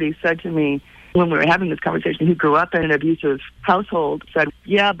 as somebody said to me when we were having this conversation, who grew up in an abusive household, said,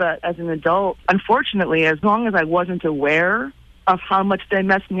 yeah, but as an adult, unfortunately, as long as I wasn't aware of how much they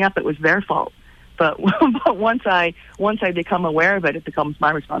messed me up, it was their fault. But once I become aware of it, it becomes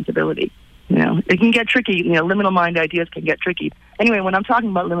my responsibility. It can get tricky. Liminal mind ideas can get tricky. Anyway, when I'm talking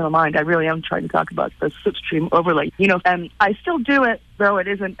about liminal mind, I really am trying to talk about the slipstream overlay. And I still do it, though it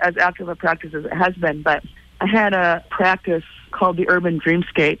isn't as active a practice as it has been. But I had a practice called the Urban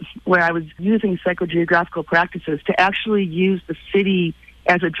Dreamscape, where I was using psychogeographical practices to actually use the city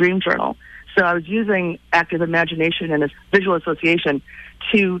as a dream journal. So I was using active imagination and visual association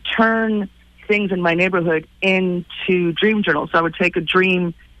to turn things in my neighborhood into dream journals. So I would take a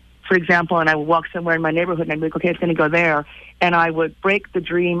dream, for example, and I would walk somewhere in my neighborhood and I'd be like, okay, it's going to go there. And I would break the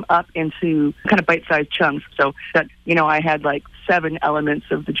dream up into kind of bite-sized chunks. So that, I had like 7 elements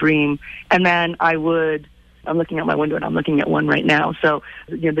of the dream. And then I'm looking out my window and I'm looking at one right now. So,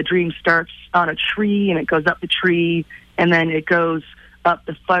 the dream starts on a tree and it goes up the tree and then it goes up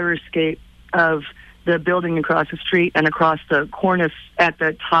the fire escape of the building across the street and across the cornice at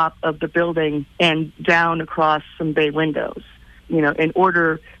the top of the building and down across some bay windows, in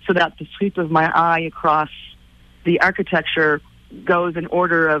order so that the sweep of my eye across the architecture goes in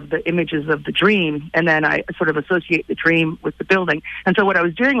order of the images of the dream, and then I sort of associate the dream with the building. And so what I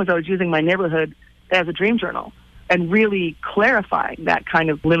was doing was I was using my neighborhood as a dream journal and really clarifying that kind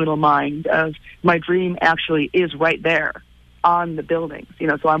of liminal mind of my dream actually is right there on the buildings.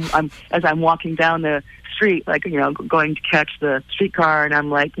 So I'm as I'm walking down the street, like, going to catch the streetcar, and I'm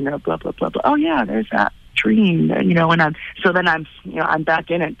like, blah, blah, blah, blah. Oh yeah, there's that dream, and I'm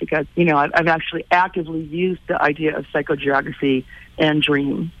back in it because, I've actually actively used the idea of psychogeography and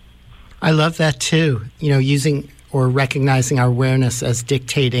dream. I love that too, using or recognizing our awareness as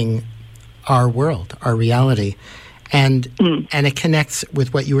dictating our world, our reality. And it connects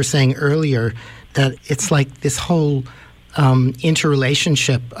with what you were saying earlier, that it's like this whole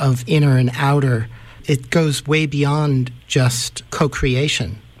interrelationship of inner and outer. It goes way beyond just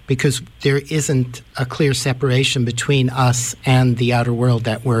co-creation, because there isn't a clear separation between us and the outer world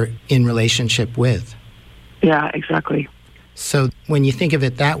that we're in relationship with. Yeah, exactly. So when you think of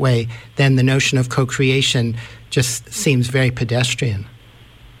it that way, then the notion of co-creation just seems very pedestrian.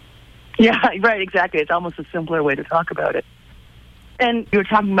 Yeah, right, exactly. It's almost a simpler way to talk about it. And you were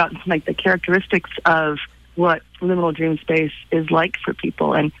talking about like the characteristics of what liminal dream space is like for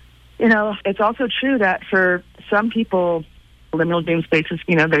people. And, it's also true that for some people, liminal dream spaces,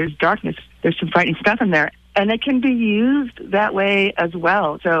 there's darkness, there's some frightening stuff in there. And it can be used that way as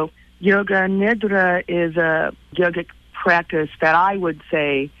well. So Yoga Nidra is a yogic practice that I would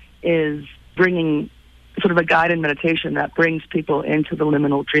say is bringing sort of a guided meditation that brings people into the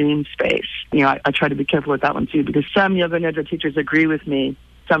liminal dream space. I try to be careful with that one too, because some Yoga Nidra teachers agree with me.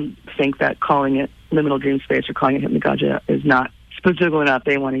 Some think that calling it liminal dream space or calling it hypnagogia is not specific enough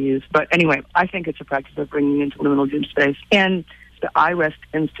they want to use. But anyway, I think it's a practice of bringing into liminal dream space. And the iRest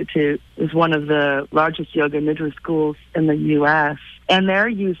Institute is one of the largest Yoga Nidra schools in the U.S., and they're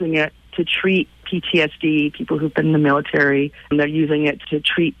using it to treat PTSD, people who've been in the military, and they're using it to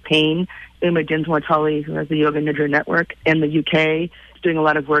treat pain. Uma Dinsmore-Tully, who has the Yoga Nidra Network in the UK, is doing a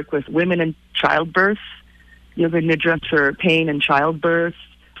lot of work with women in childbirth, Yoga Nidra for pain and childbirth,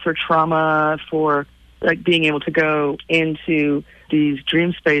 for trauma, for like being able to go into these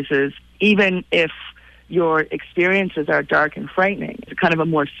dream spaces, even if your experiences are dark and frightening. It's kind of a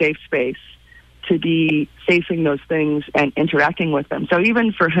more safe space to be facing those things and interacting with them. So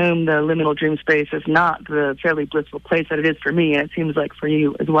even for whom the liminal dream space is not the fairly blissful place that it is for me, and it seems like for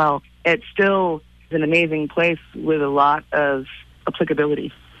you as well, it still is an amazing place with a lot of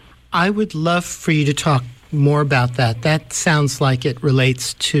applicability. I would love for you to talk more about that. That sounds like it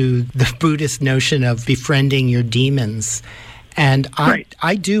relates to the Buddhist notion of befriending your demons. And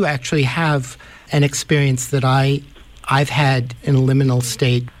I do actually have an experience that I've had in a liminal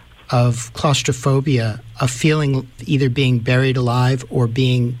state of claustrophobia, of feeling either being buried alive or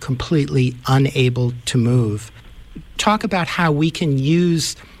being completely unable to move. Talk about how we can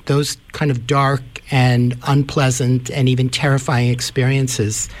use those kind of dark and unpleasant and even terrifying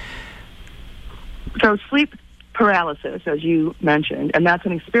experiences. So sleep paralysis, as you mentioned, and that's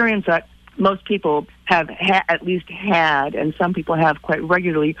an experience that most people have at least had, and some people have quite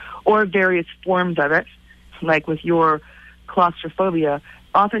regularly, or various forms of it, like with your claustrophobia,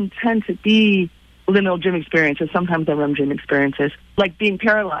 often tend to be liminal dream experiences. Sometimes they're REM dream experiences, like being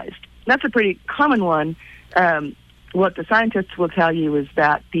paralyzed. that's a pretty common one. What the scientists will tell you is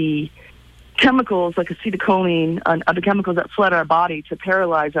that the chemicals like acetylcholine and other chemicals that flood our body to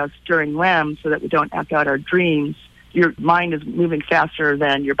paralyze us during REM so that we don't act out our dreams, your mind is moving faster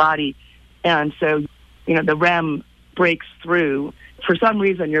than your body. And so, the REM breaks through. For some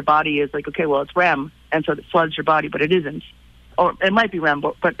reason, your body is like, okay, well, it's REM, and so it floods your body, but it isn't. Or it might be REM,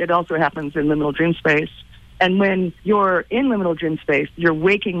 but it also happens in liminal dream space. And when you're in liminal dream space, your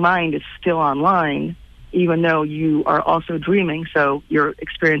waking mind is still online, even though you are also dreaming, so you're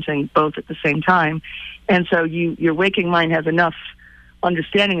experiencing both at the same time. And so your waking mind has enough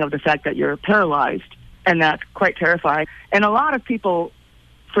understanding of the fact that you're paralyzed, and that's quite terrifying. And a lot of people,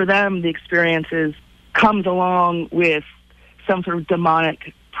 for them, the experiences comes along with some sort of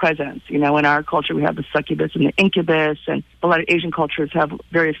demonic presence. In our culture, we have the succubus and the incubus, and a lot of Asian cultures have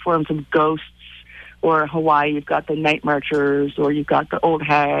various forms of ghosts, or Hawaii, you've got the night marchers, or you've got the old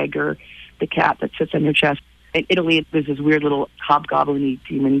hag, or the cat that sits on your chest. In Italy, there's this weird little hobgoblin-y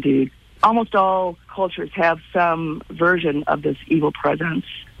demon dude. Almost all cultures have some version of this evil presence.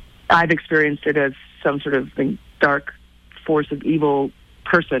 I've experienced it as some sort of dark force of evil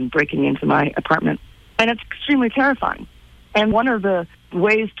person breaking into my apartment. And it's extremely terrifying. And one of the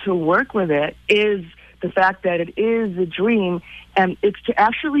ways to work with it is the fact that it is a dream, and it's to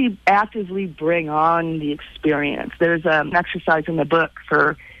actually actively bring on the experience. There's an exercise in the book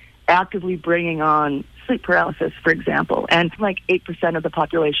for actively bringing on sleep paralysis, for example. And 8% of the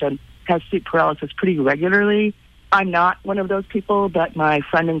population has sleep paralysis pretty regularly. I'm not one of those people, but my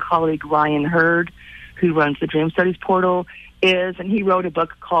friend and colleague Ryan Hurd, who runs the Dream Studies portal, is, and he wrote a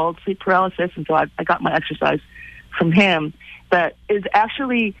book called Sleep Paralysis, and so I got my exercise from him, that is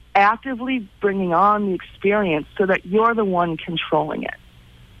actually actively bringing on the experience so that you're the one controlling it.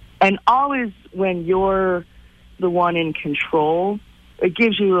 And always when you're the one in control, it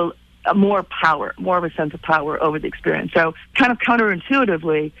gives you a more power, more of a sense of power over the experience. So kind of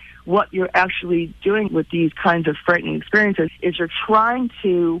counterintuitively, what you're actually doing with these kinds of frightening experiences is you're trying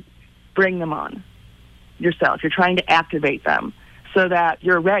to bring them on yourself. You're trying to activate them so that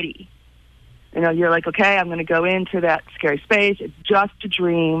you're ready. You're like, okay, I'm going to go into that scary space. It's just a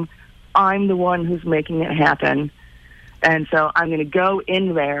dream. I'm the one who's making it happen. And so I'm going to go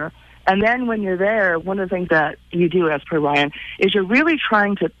in there. And then when you're there, one of the things that you do, as per Ryan, is you're really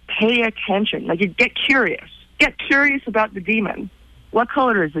trying to pay attention. You get curious. Get curious about the demon. What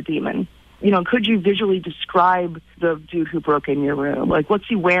color is the demon? Could you visually describe the dude who broke in your room? What's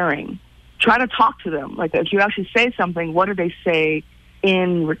he wearing? Try to talk to them. If you actually say something, what do they say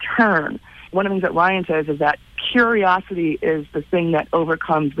in return? One of the things that Ryan says is that curiosity is the thing that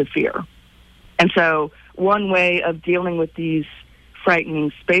overcomes the fear. And so one way of dealing with these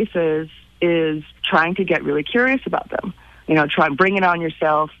frightening spaces is trying to get really curious about them. Try and bring it on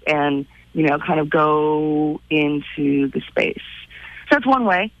yourself and, kind of go into the space. So that's one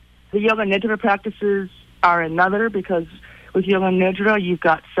way. The yoga nidra practices are another, because with yoga nidra, you've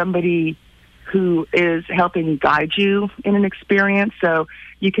got somebody who is helping guide you in an experience. So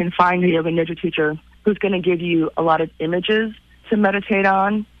you can find a yoga nidra teacher who's going to give you a lot of images to meditate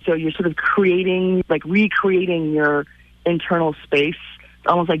on. So you're sort of recreating your internal space,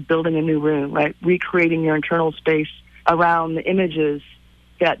 almost like building a new room, right? Recreating your internal space around the images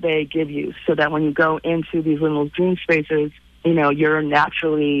that they give you, so that when you go into these liminal dream spaces, you're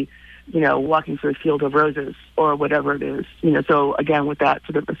naturally, walking through a field of roses or whatever it is. So again, with that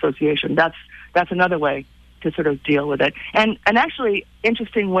sort of association, that's another way to sort of deal with it. And actually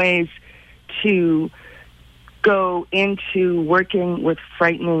interesting ways to go into working with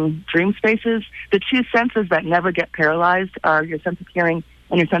frightening dream spaces. The two senses that never get paralyzed are your sense of hearing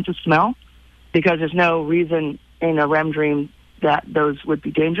and your sense of smell, because there's no reason in a REM dream that those would be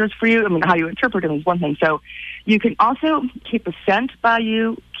dangerous for you. How you interpret them is one thing. So you can also keep a scent by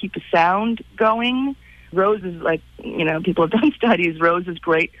you, keep a sound going. Rose is people have done studies. Rose is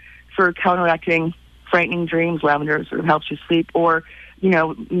great for counteracting frightening dreams. Lavender sort of helps you sleep. Or,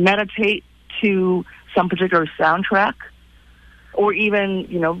 meditate to some particular soundtrack, or even,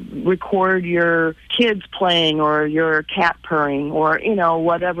 record your kids playing or your cat purring, or,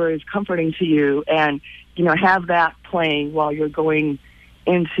 whatever is comforting to you, and, have that playing while you're going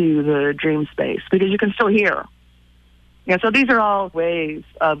into the dream space, because you can still hear. So these are all ways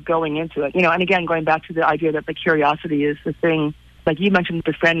of going into it. And again, going back to the idea that the curiosity is the thing, like you mentioned,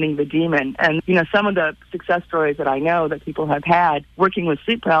 befriending the demon. And, some of the success stories that I know that people have had working with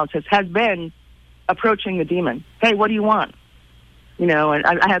sleep paralysis has been approaching the demon. Hey, what do you want? And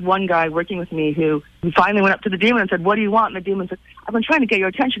I had one guy working with me who finally went up to the demon and said, "What do you want?" And the demon said, "I've been trying to get your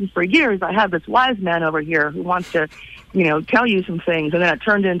attention for years. I have this wise man over here who wants to, tell you some things." And then it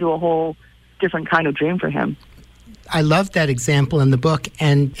turned into a whole different kind of dream for him. I love that example in the book,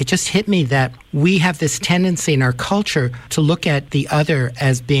 and it just hit me that we have this tendency in our culture to look at the other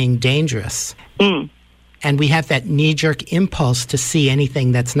as being dangerous. And we have that knee-jerk impulse to see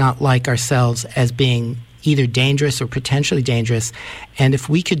anything that's not like ourselves as being either dangerous or potentially dangerous. And if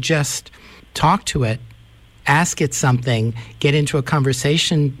we could just talk to it, ask it something, get into a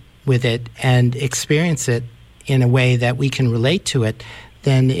conversation with it, and experience it in a way that we can relate to it,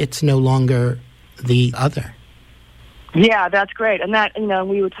 then it's no longer the other. Yeah, that's great. And that,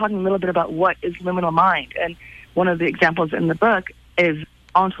 we were talking a little bit about what is liminal mind. And one of the examples in the book is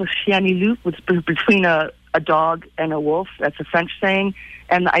entre chien et loup, which is between a dog and a wolf. That's a French saying.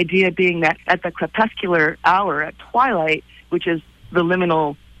 And the idea being that at the crepuscular hour, at twilight, which is the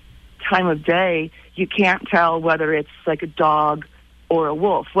liminal time of day, you can't tell whether it's like a dog or a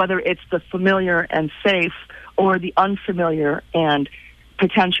wolf, whether it's the familiar and safe or the unfamiliar and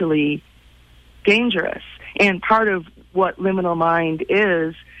potentially dangerous. And part of what liminal mind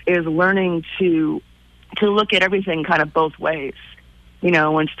is learning to look at everything kind of both ways.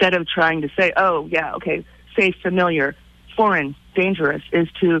 Instead of trying to say, oh, yeah, okay, safe, familiar, foreign, dangerous, is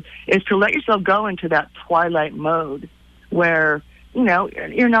to let yourself go into that twilight mode where,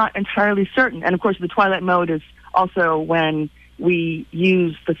 you're not entirely certain. And, of course, the twilight mode is also when we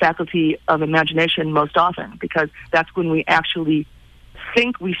use the faculty of imagination most often, because that's when we actually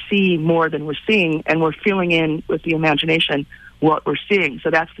think we see more than we're seeing, and we're filling in with the imagination what we're seeing. So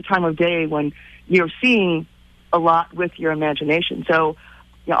that's the time of day when you're seeing a lot with your imagination. So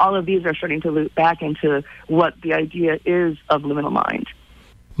all of these are starting to loop back into what the idea is of liminal mind.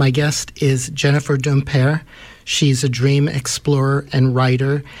 My guest is Jennifer Dumpert. She's a dream explorer and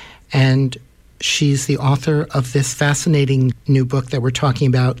writer, and she's the author of this fascinating new book that we're talking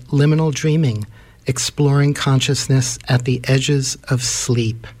about, Liminal Dreaming, Exploring Consciousness at the Edges of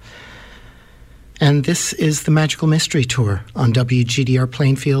Sleep. And this is the Magical Mystery Tour on WGDR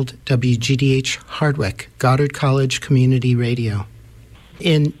Plainfield, WGDH Hardwick, Goddard College Community Radio.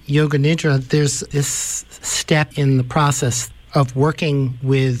 In Yoga Nidra, there's this step in the process of working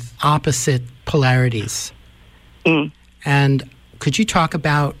with opposite polarities. And could you talk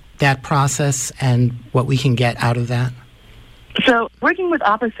about that process and what we can get out of that? So working with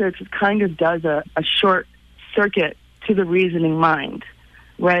opposites kind of does a short circuit to the reasoning mind,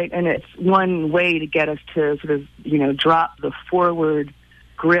 right? And it's one way to get us to sort of, drop the forward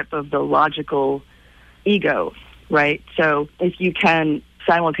grip of the logical ego, right? So if you can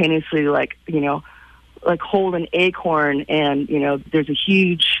simultaneously, like hold an acorn and, there's a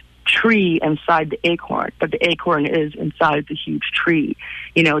huge tree inside the acorn, but the acorn is inside the huge tree,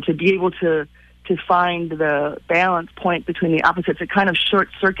 to be able to find the balance point between the opposites, it kind of short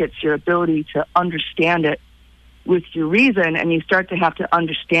circuits your ability to understand it with your reason, and you start to have to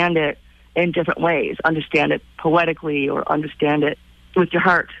understand it in different ways, understand it poetically, or understand it with your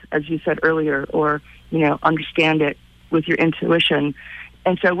heart, as you said earlier, or, understand it with your intuition.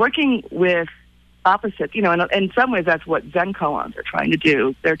 And so working with opposites, and in some ways that's what Zen koans are trying to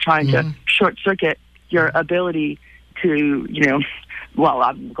do. They're trying to short circuit your ability to, well,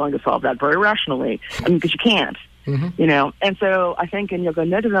 I'm going to solve that very rationally, because you can't, And so I think in Yoga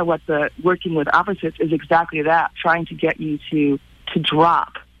Nidra, what the working with opposites is exactly that, trying to get you to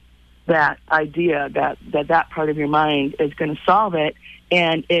drop that idea that part of your mind is going to solve it,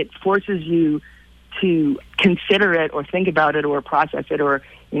 and it forces you to consider it or think about it or process it or,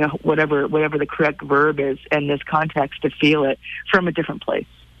 whatever the correct verb is in this context, to feel it from a different place.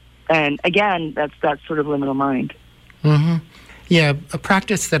 And again, that's sort of liminal mind. Yeah, a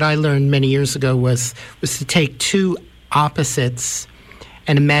practice that I learned many years ago was to take two opposites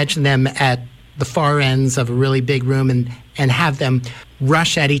and imagine them at the far ends of a really big room and have them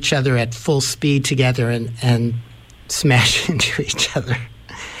rush at each other at full speed together and smash into each other.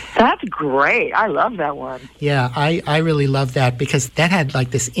 That's great. I love that one. Yeah, I really love that, because that had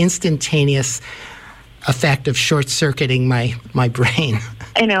like this instantaneous effect of short-circuiting my brain.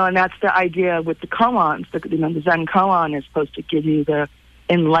 And that's the idea with the koans. The Zen koan is supposed to give you the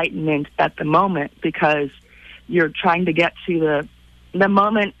enlightenment at the moment, because you're trying to get to the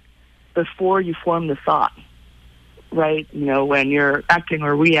moment before you form the thought, right? When you're acting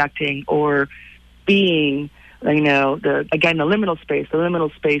or reacting or being, the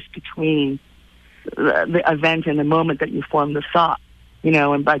liminal space between the event and the moment that you form the thought,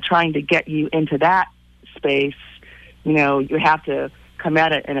 and by trying to get you into that space, you have to come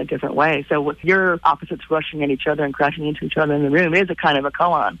at it in a different way. So with your opposites rushing at each other and crashing into each other in the room is a kind of a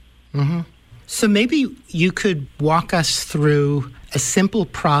koan. Mm-hmm. So maybe you could walk us through a simple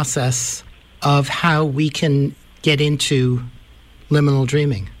process of how we can get into liminal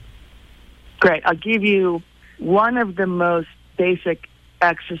dreaming. Great. I'll give you one of the most basic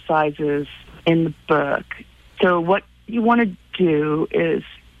exercises in the book. So what you want to do is,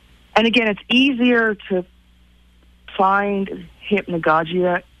 and again, it's easier to find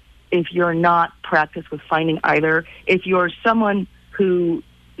hypnagogia if you're not practiced with finding either. If you're someone who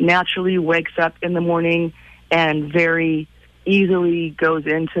naturally wakes up in the morning and very easily goes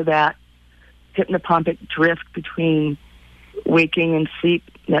into that hypnopompic drift between waking and sleep,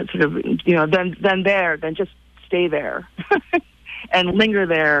 that sort of, then just stay there and linger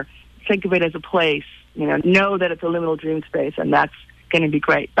there. Think of it as a place, know that it's a liminal dream space, and that's going to be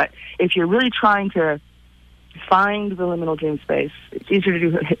great. But if you're really trying to find the liminal dream space, it's easier to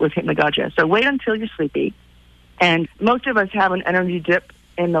do with hypnagogia. So wait until you're sleepy. And most of us have an energy dip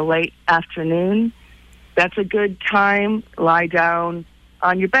in the late afternoon. That's a good time. Lie down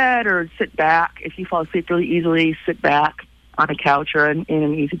on your bed or sit back. If you fall asleep really easily, sit back on a couch or in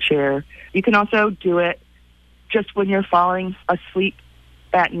an easy chair. You can also do it just when you're falling asleep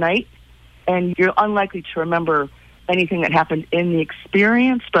at night, and you're unlikely to remember anything that happened in the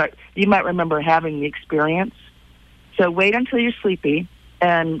experience, but you might remember having the experience. So wait until you're sleepy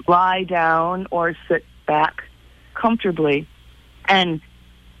and lie down or sit back comfortably and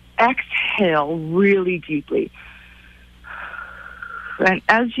exhale really deeply. And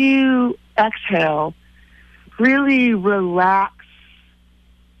as you exhale, really relax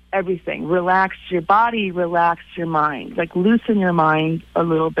everything. Relax your body, relax your mind. Like loosen your mind a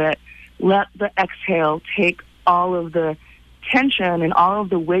little bit. Let the exhale take all of the tension and all of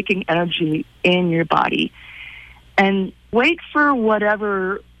the waking energy in your body. And wait for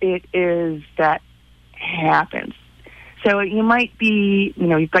whatever it is that happens. So you might be,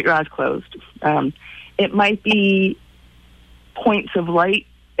 you've got your eyes closed. It might be points of light.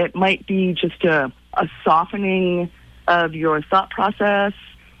 It might be just a softening of your thought process.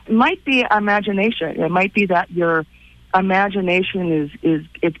 It might be imagination. It might be that your imagination is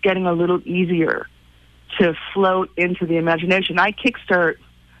it's getting a little easier to float into the imagination. I kickstart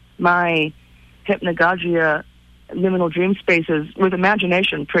my hypnagogia liminal dream spaces with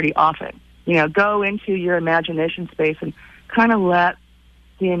imagination pretty often. Go into your imagination space and kind of let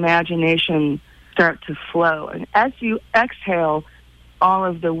the imagination start to flow. And as you exhale all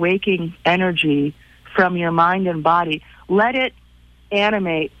of the waking energy from your mind and body, let it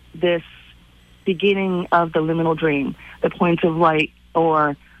animate this beginning of the liminal dream, the points of light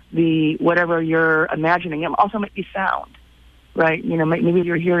or the whatever you're imagining. It also might be sound, right? Maybe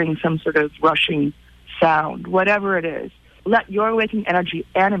you're hearing some sort of rushing sound, whatever it is. Let your waking energy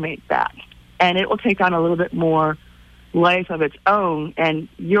animate that, and it will take on a little bit more life of its own, and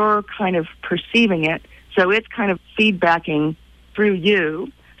you're kind of perceiving it, so it's kind of feedbacking through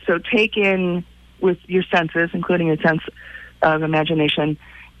you. So take in with your senses, including a sense of imagination,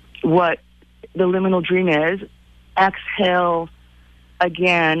 what the liminal dream is. Exhale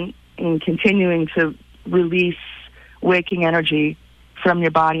again and continuing to release waking energy from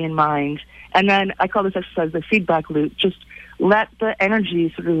your body and mind. And then I call this exercise the feedback loop. Just let the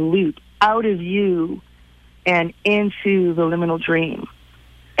energy sort of loop out of you and into the liminal dream.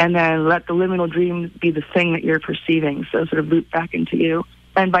 And then let the liminal dream be the thing that you're perceiving, so sort of loop back into you.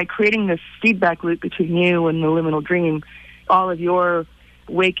 And by creating this feedback loop between you and the liminal dream, all of your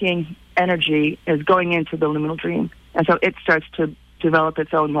waking energy is going into the liminal dream. And so it starts to develop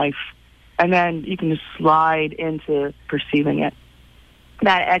its own life. And then you can just slide into perceiving it.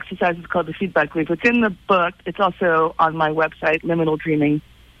 That exercise is called the feedback loop. It's in the book. It's also on my website,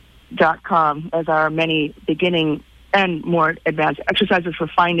 liminaldreaming.com, as are many beginning and more advanced exercises for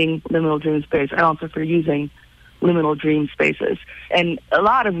finding liminal dream space and also for using liminal dream spaces. And a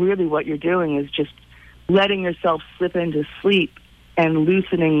lot of really what you're doing is just letting yourself slip into sleep and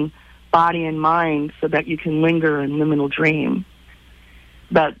loosening body and mind so that you can linger in liminal dream.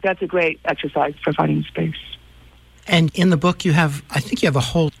 But that's a great exercise for finding space. And in the book, I think you have a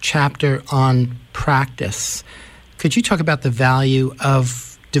whole chapter on practice. Could you talk about the value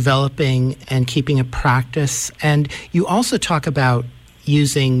of developing and keeping a practice? And you also talk about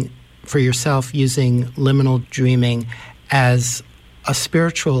using liminal dreaming as a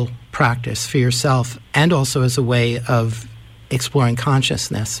spiritual practice for yourself and also as a way of exploring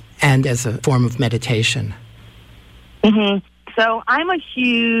consciousness and as a form of meditation. Mm-hmm. So I'm a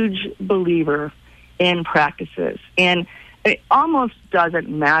huge believer in practices, and it almost doesn't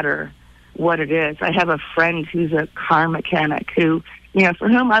matter what it is. I have a friend who's a car mechanic who for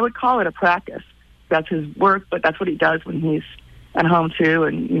him, I would call it a practice. That's his work, but that's what he does when he's at home too,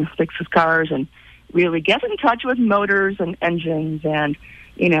 and fixes cars and really gets in touch with motors and engines, and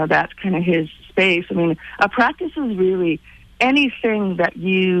that's kind of his space. I mean, a practice is really anything that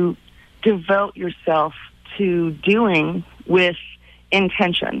you devote yourself to doing with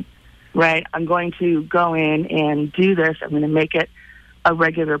intention, right? I'm going to go in and do this. I'm going to make it a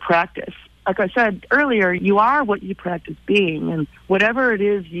regular practice. Like I said earlier, you are what you practice being, and whatever it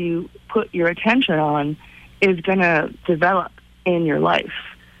is you put your attention on is going to develop in your life,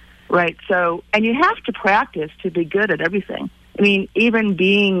 right? So, and you have to practice to be good at everything. I mean, even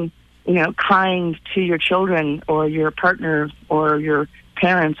being, kind to your children or your partner or your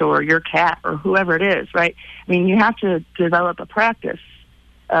parents or your cat or whoever it is, right? I mean, you have to develop a practice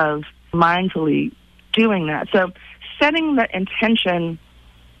of mindfully doing that. So setting the intention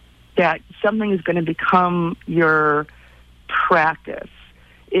that something is going to become your practice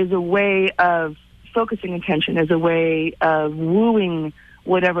is a way of focusing attention, is a way of wooing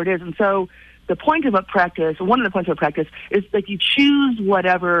whatever it is. And so the point of a practice, one of the points of a practice, is that you choose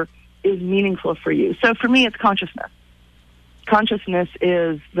whatever is meaningful for you. So for me, it's consciousness. Consciousness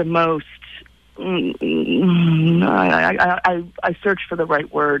is the most, I search for the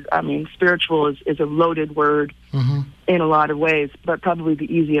right word. I mean, spiritual is a loaded word in a lot of ways, but probably the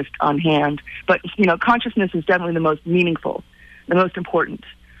easiest on hand. But, consciousness is definitely the most meaningful, the most important.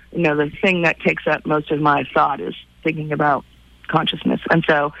 The thing that takes up most of my thought is thinking about consciousness. And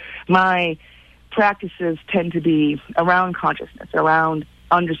so my practices tend to be around consciousness, around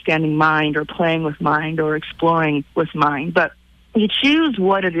understanding mind or playing with mind or exploring with mind. But you choose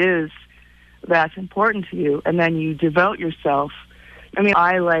what it is that's important to you, and then you devote yourself. I mean,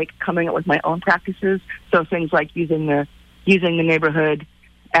 I like coming up with my own practices, so things like using the neighborhood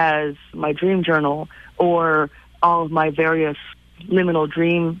as my dream journal, or all of my various liminal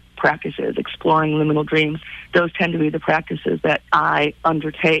dream practices, exploring liminal dreams. Those tend to be the practices that I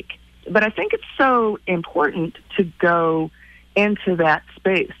undertake. But I think it's so important to go into that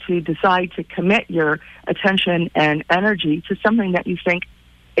space, to decide to commit your attention and energy to something that you think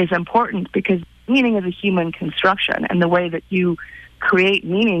is important, because meaning is a human construction, and the way that you create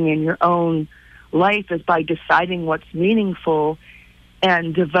meaning in your own life is by deciding what's meaningful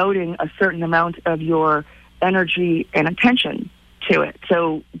and devoting a certain amount of your energy and attention to it.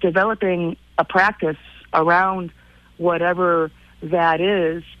 So developing a practice around whatever that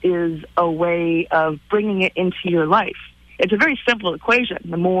is a way of bringing it into your life. It's a very simple equation.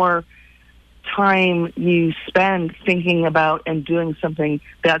 The more time you spend thinking about and doing something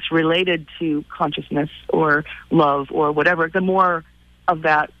that's related to consciousness or love or whatever, the more of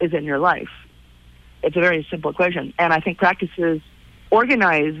that is in your life. It's a very simple equation. And I think practices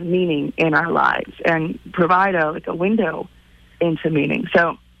organize meaning in our lives and provide a window into meaning.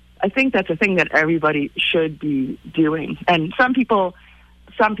 So I think that's a thing that everybody should be doing. And some people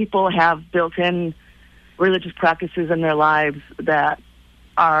have built-in religious practices in their lives that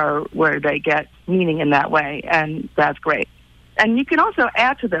are where they get meaning in that way, and that's great. And you can also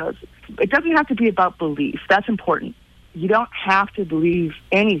add to those. It doesn't have to be about belief. That's important. You don't have to believe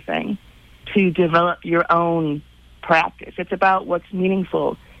anything to develop your own practice. It's about what's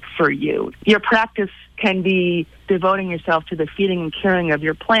meaningful for you. Your practice can be devoting yourself to the feeding and caring of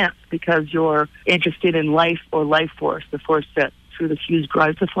your plants because you're interested in life or life force, the force that through the fuse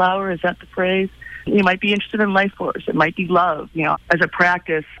drives the flower. Is that the phrase? You might be interested in life force. It might be love. As a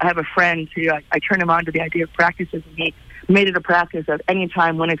practice, I have a friend who I turned him on to the idea of practices, and he made it a practice of any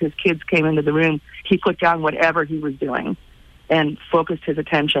time one of his kids came into the room, he put down whatever he was doing and focused his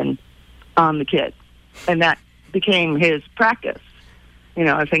attention on the kid. And that became his practice,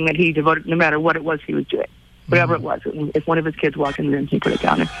 a thing that he devoted no matter what it was he was doing. Whatever it was. If one of his kids walked in the room, he put it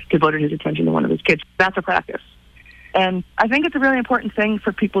down and devoted his attention to one of his kids. That's a practice. And I think it's a really important thing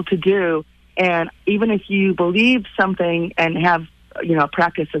for people to do. And even if you believe something and have, a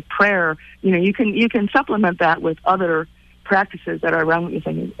practice of prayer, you can supplement that with other practices that are around what you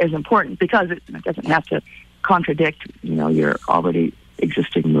think is important, because it doesn't have to contradict, your already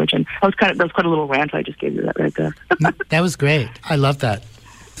existing religion. That was quite a little rant I just gave you that right there. That was great. I love that.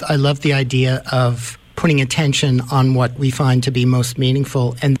 I love the idea of putting attention on what we find to be most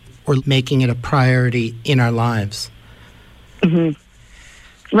meaningful or making it a priority in our lives. Mm-hmm.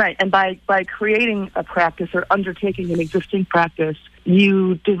 Right, and by creating a practice or undertaking an existing practice,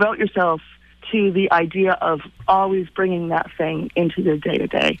 you devote yourself to the idea of always bringing that thing into your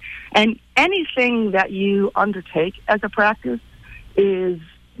day-to-day. And anything that you undertake as a practice is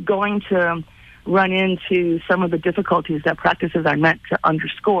going to run into some of the difficulties that practices are meant to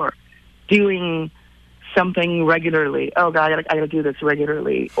underscore. Doing something regularly. Oh, God, I got to do this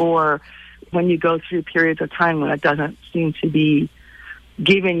regularly. Or when you go through periods of time when it doesn't seem to be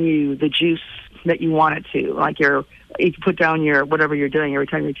giving you the juice that you want it to. Like if you put down your whatever you're doing every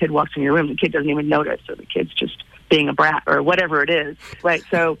time your kid walks in your room, the kid doesn't even notice, or the kid's just being a brat or whatever it is, right?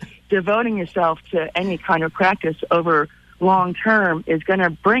 So devoting yourself to any kind of practice over long term is going to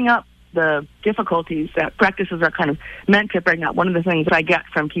bring up the difficulties that practices are kind of meant to bring up. One of the things I get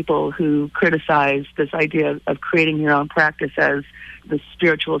from people who criticize this idea of creating your own practice as the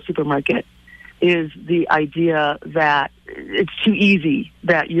spiritual supermarket is the idea that it's too easy,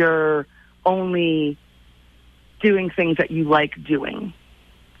 that you're only doing things that you like doing,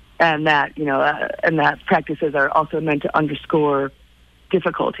 and that, and that practices are also meant to underscore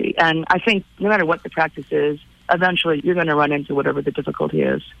difficulty. And I think no matter what the practice is, eventually you're going to run into whatever the difficulty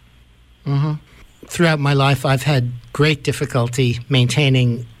is. Mm-hmm. Throughout my life, I've had great difficulty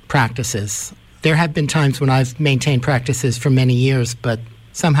maintaining practices. There have been times when I've maintained practices for many years, but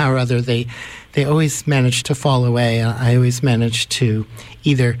somehow or other they always manage to fall away. I always manage to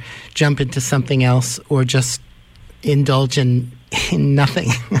either jump into something else or just indulge in nothing,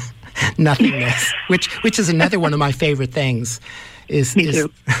 nothingness, which is another one of my favorite things. Me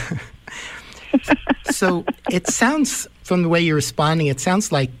too. So it sounds, from the way you're responding, it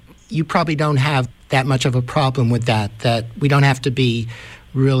sounds like you probably don't have that much of a problem with that we don't have to be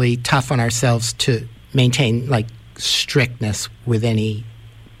really tough on ourselves to maintain like strictness with any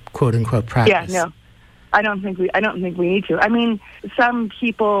quote unquote practice. Yeah, no. I don't think we need to. I mean, some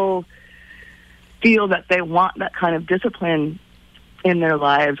people feel that they want that kind of discipline in their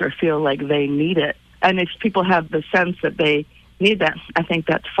lives or feel like they need it. And if people have the sense that they need that, I think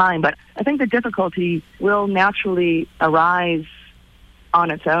that's fine. But I think the difficulty will naturally arise on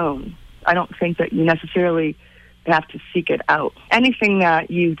its own. I don't think that you necessarily have to seek it out. Anything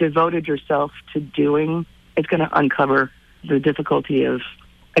that you've devoted yourself to doing is going to uncover the difficulty of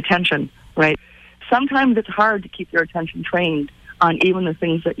attention, right? Sometimes it's hard to keep your attention trained on even the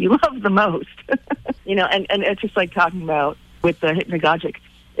things that you love the most. And it's just like talking about with the hypnagogic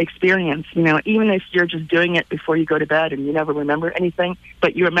experience, even if you're just doing it before you go to bed and you never remember anything,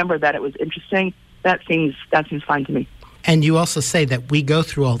 but you remember that it was interesting, that seems fine to me. And you also say that we go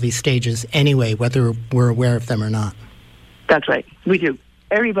through all these stages anyway, whether we're aware of them or not. That's right. We do.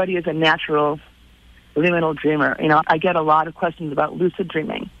 Everybody is a natural liminal dreamer. I get a lot of questions about lucid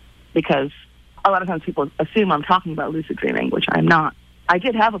dreaming because a lot of times people assume I'm talking about lucid dreaming, which I'm not. I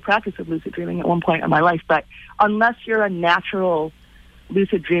did have a practice of lucid dreaming at one point in my life, but unless you're a natural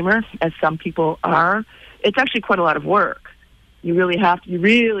lucid dreamer, as some people are, it's actually quite a lot of work. You really have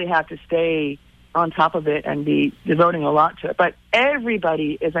to stay on top of it and be devoting a lot to it. But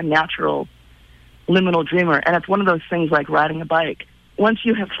everybody is a natural liminal dreamer, and it's one of those things like riding a bike. Once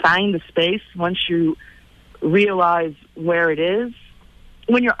you have found the space, once you realize where it is,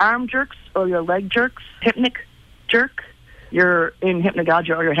 when your arm jerks or your leg jerks, hypnic jerk, you're in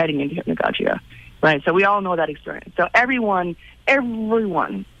hypnagogia or you're heading into hypnagogia, right? So we all know that experience. So everyone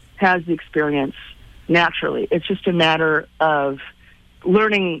has the experience naturally. It's just a matter of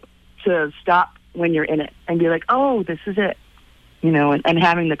learning to stop when you're in it and be like, oh, this is it, and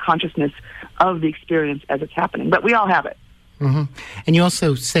having the consciousness of the experience as it's happening. But we all have it. Mm-hmm. And you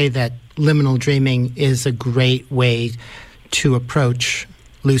also say that liminal dreaming is a great way to approach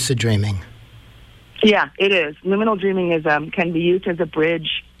lucid dreaming. Yeah, it is. Liminal dreaming can be used as a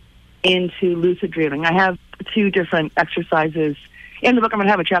bridge into lucid dreaming. I have 2 different exercises in the book. I'm going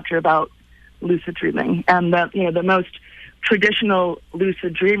to have a chapter about lucid dreaming, and the most traditional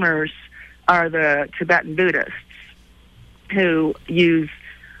lucid dreamers are the Tibetan Buddhists, who use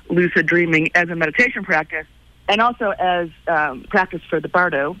lucid dreaming as a meditation practice and also as practice for the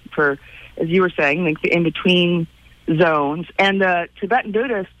bardo, for, as you were saying, like the in-between zones. And the Tibetan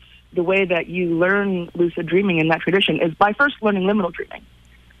Buddhists, the way that you learn lucid dreaming in that tradition is by first learning liminal dreaming.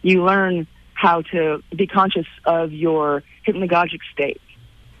 You learn how to be conscious of your hypnagogic state.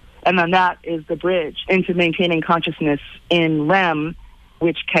 And then that is the bridge into maintaining consciousness in REM,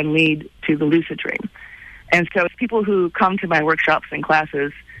 which can lead to the lucid dream. And so people who come to my workshops and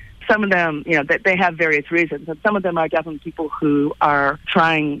classes, some of them, they have various reasons. And some of them are definitely people who are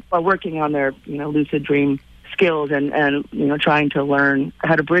working on their, lucid dream skills and trying to learn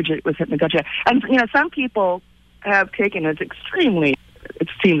how to bridge it with hypnagogia. And, some people have taken it extremely, it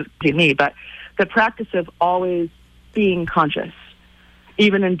seems to me, but the practice of always being conscious,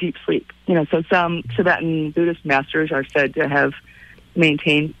 even in deep sleep. So some Tibetan Buddhist masters are said to have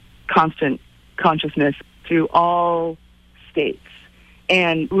maintained constant consciousness through all states.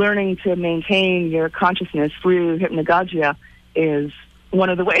 And learning to maintain your consciousness through hypnagogia is one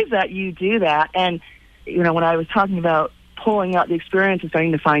of the ways that you do that. And when I was talking about pulling out the experience and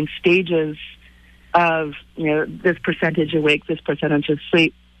starting to find stages of, this percentage awake, this percentage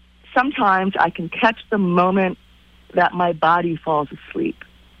asleep, sometimes I can catch the moment that my body falls asleep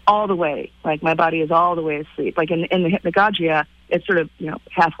all the way. Like my body is all the way asleep. Like in the hypnagogia, it's sort of,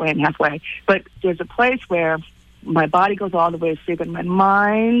 halfway and halfway. But there's a place where my body goes all the way asleep and my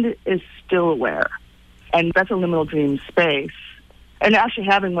mind is still aware. And that's a liminal dream space. And actually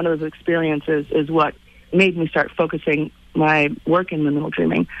having one of those experiences is what made me start focusing my work in liminal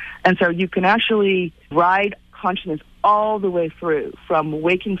dreaming. And so you can actually ride consciousness all the way through, from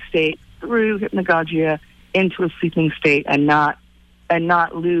waking state through hypnagogia into a sleeping state, and not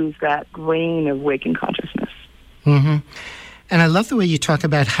lose that grain of waking consciousness. Mm-hmm. And I love the way you talk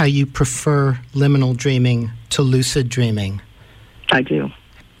about how you prefer liminal dreaming to lucid dreaming. I do.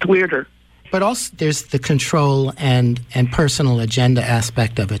 It's weirder. But also there's the control and personal agenda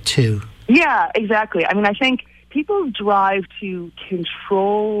aspect of it too. Yeah, exactly. I mean, I think people's drive to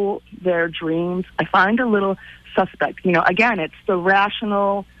control their dreams, I find a little suspect. Again, it's the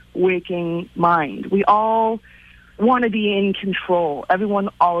rational waking mind. We all want to be in control. Everyone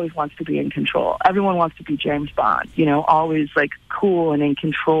always wants to be in control. Everyone wants to be James Bond, always like cool and in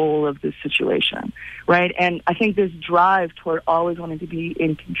control of the situation, right? And I think this drive toward always wanting to be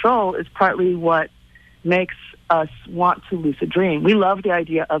in control is partly what makes us want to lucid dream. We love the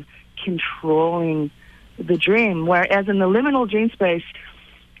idea of controlling the dream, whereas in the liminal dream space,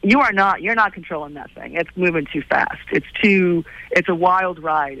 you're not controlling that thing. It's moving too fast. It's a wild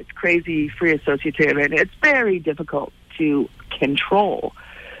ride. It's crazy, free associative, and it's very difficult to control.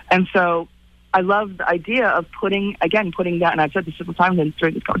 And so I love the idea of putting down, and I've said this several times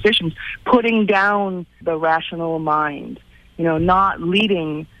during these conversations, putting down the rational mind, not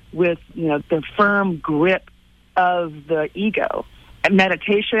leading with, the firm grip of the ego. And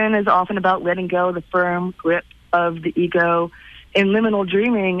meditation is often about letting go the firm grip of the ego. In liminal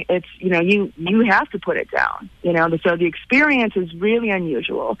dreaming, it's, you have to put it down, so the experience is really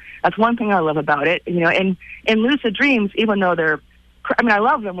unusual. That's one thing I love about it, in lucid dreams, even though I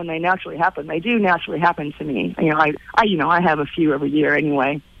love them when they naturally happen. They do naturally happen to me. I have a few every year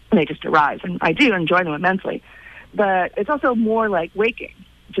anyway, and they just arise, and I do enjoy them immensely. But it's also more like waking,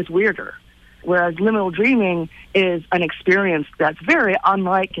 just weirder. Whereas liminal dreaming is an experience that's very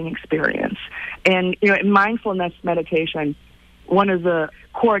unlike an experience. And, in mindfulness meditation, one of the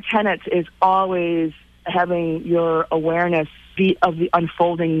core tenets is always having your awareness be of the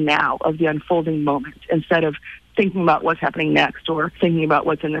unfolding now, of the unfolding moment, instead of thinking about what's happening next or thinking about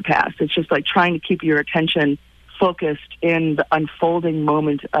what's in the past. It's just like trying to keep your attention focused in the unfolding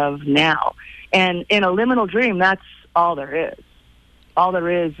moment of now. And in a liminal dream, that's all there is. All there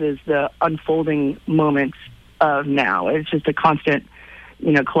is the unfolding moment of now. It's just a constant,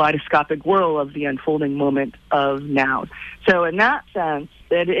 kaleidoscopic whirl of the unfolding moment of now. So in that sense,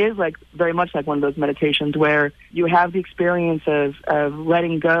 it is very much like one of those meditations where you have the experience of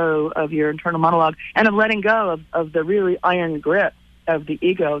letting go of your internal monologue and of letting go of the really iron grip of the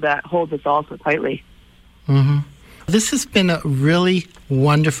ego that holds us all so tightly. Mm-hmm. This has been a really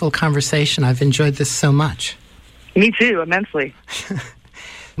wonderful conversation. I've enjoyed this so much. Me too, immensely.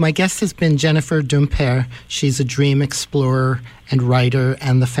 My guest has been Jennifer Dumpert. She's a dream explorer and writer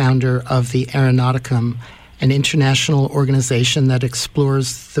and the founder of the Aeronauticum, an international organization that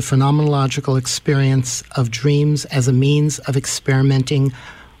explores the phenomenological experience of dreams as a means of experimenting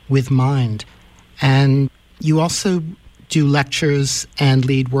with mind. And you also do lectures and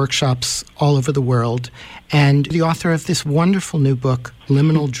lead workshops all over the world, and the author of this wonderful new book,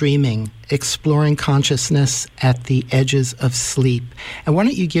 Liminal Dreaming, Exploring Consciousness at the Edges of Sleep. And why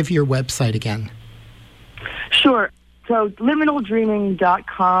don't you give your website again? Sure. So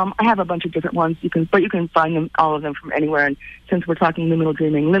liminaldreaming.com. I have a bunch of different ones, but you can find all of them from anywhere. And since we're talking liminal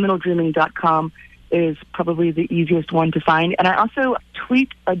dreaming, liminaldreaming.com is probably the easiest one to find. And I also tweet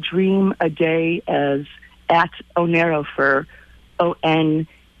a dream a day as @Oneirofer, ONEIROFER.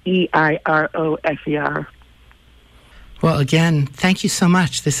 Well, again, thank you so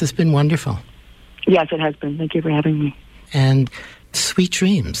much. This has been wonderful. Yes, it has been. Thank you for having me. And sweet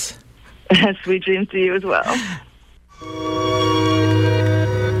dreams. Sweet dreams to you as well.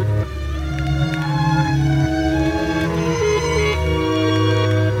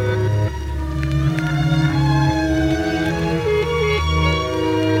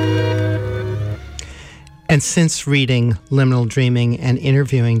 And since reading Liminal Dreaming and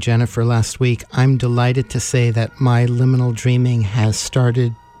interviewing Jennifer last week, I'm delighted to say that my liminal dreaming has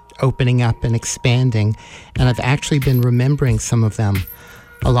started opening up and expanding, and I've actually been remembering some of them.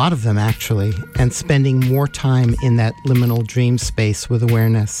 a lot of them actually, and spending more time in that liminal dream space with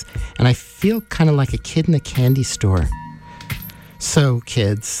awareness. And I feel kind of like a kid in a candy store. So,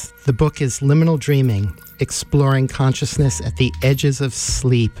 kids, the book is Liminal Dreaming, Exploring Consciousness at the Edges of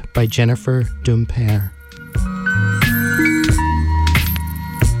Sleep by Jennifer Dumpert.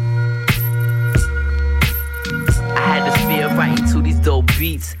 I had to fear writing to these dope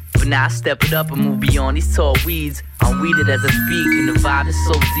beats, but now I step it up and move beyond these tall weeds. I'm weeded as I speak, and the vibe is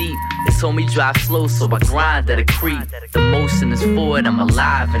so deep. They told me drive slow, so I grind at a creep. The motion is forward, I'm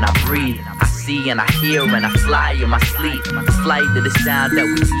alive and I breathe. I see and I hear and I fly in my sleep. Flight to the sound that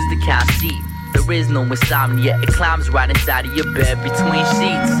we use to count sheep. There is no insomnia, it climbs right inside of your bed between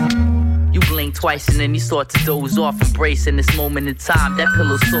sheets. You blink twice and then you start to doze off, embracing this moment in time, that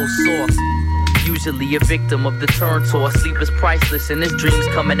pillow's so soft. Usually a victim of the turn toss, sleep is priceless and this dream's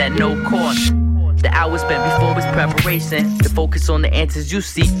coming at no cost. The hours spent before is preparation, to focus on the answers you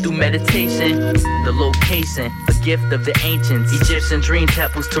seek through meditation. The location, a gift of the ancients, Egyptian dream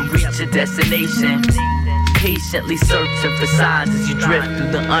temples to reach a destination. Patiently searching for signs as you drift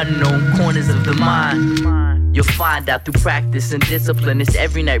through the unknown corners of the mind. You'll find out through practice and discipline, this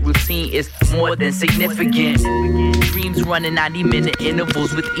every night routine is more than significant. Dreams running 90-minute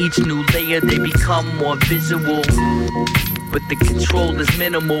intervals, with each new layer they become more visual. But the control is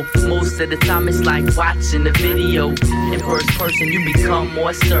minimal. Most of the time it's like watching a video. In first person you become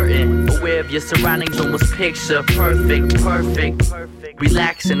more certain, aware of your surroundings, almost picture perfect.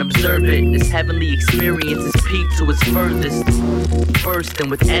 Relax and observe it. This heavenly experience is peaked to its furthest. Bursting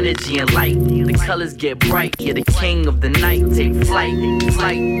with energy and light, the colors get bright. You're the king of the night. Take flight.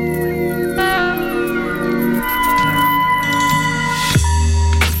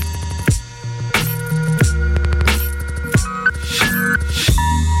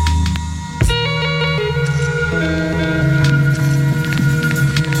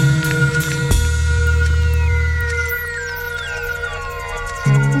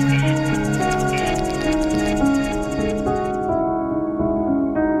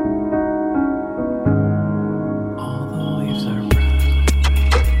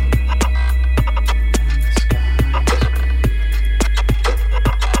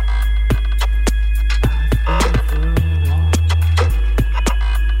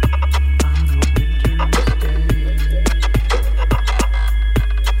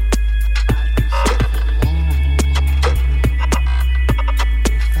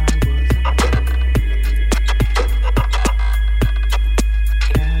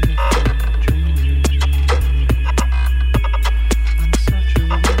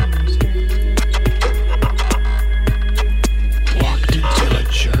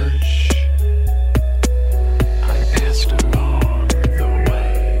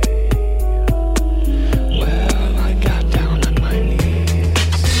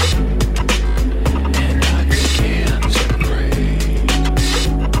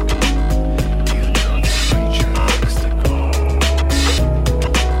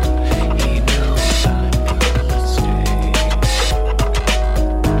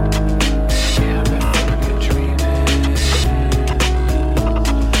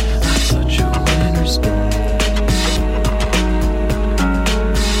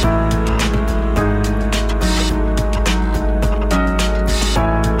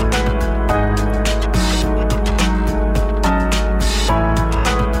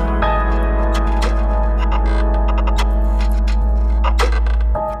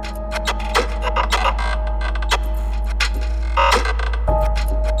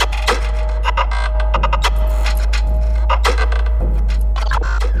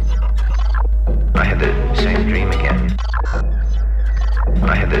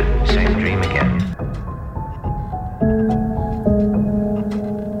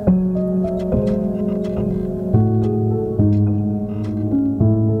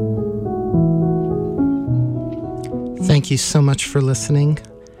 Thank you so much for listening.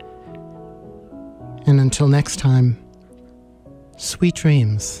 And until next time, sweet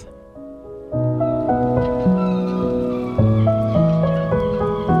dreams.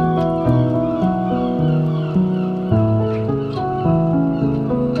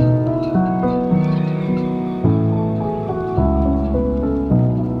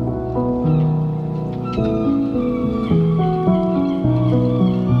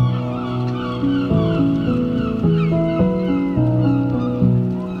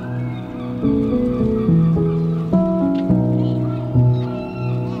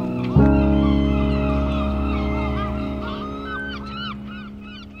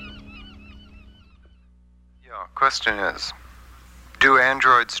 Question is, do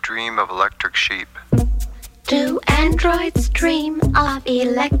androids dream of electric sheep? Do androids dream of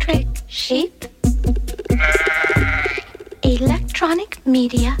electric sheep? Electronic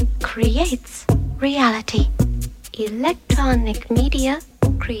media creates reality. Electronic media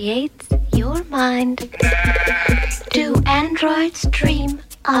creates your mind. Do androids dream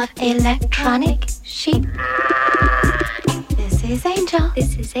of electronic sheep? This is Angel.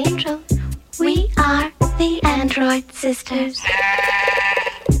 This is Angel. We are the Android Sisters.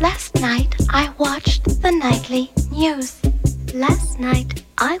 Last night I watched the nightly news. Last night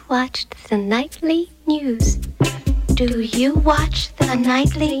I watched the nightly news. Do you watch the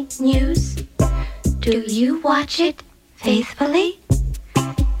nightly news? Do you watch it faithfully?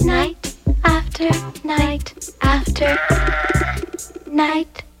 Night after night after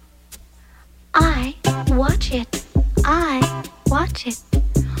night. I watch it. I watch it.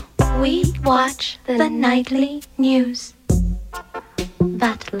 We watch the nightly news.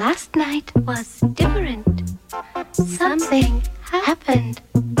 But last night was different. Something happened.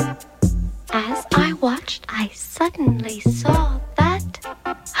 As I watched, I suddenly saw that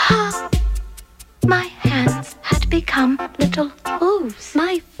my hands had become little hooves.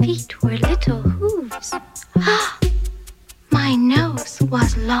 My feet were little hooves. My nose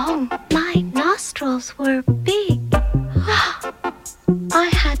was long. My nostrils were big. I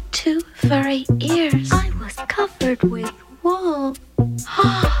had 2 furry ears. I was covered with wool.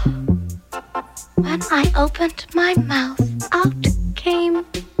 When I opened my mouth, out came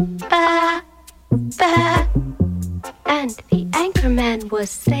ba, ba. And the anchorman was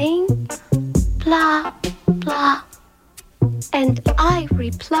saying blah, blah. And I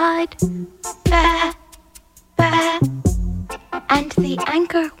replied ba, ba. And the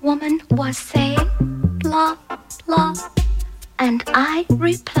anchor woman was saying blah, blah. And I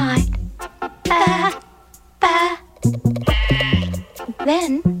replied ba, ba.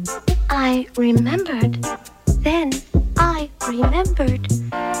 Then I remembered.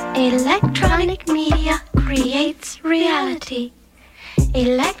 Electronic media creates reality.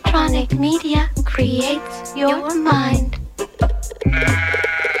 Electronic media creates your mind.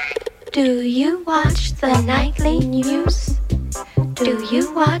 Do you watch the nightly news? Do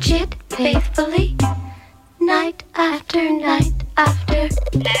you watch it faithfully? Night after night after.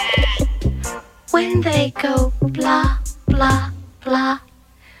 When they go blah, blah, blah,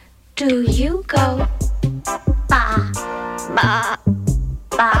 do you go ba, ba,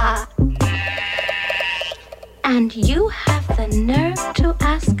 ba? And you have the nerve to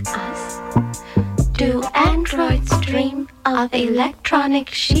ask us, do androids dream of electronic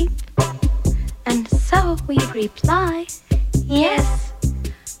sheep? And so we reply, yes,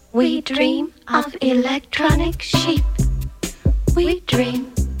 we dream of electronic sheep. We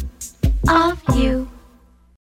dream of you.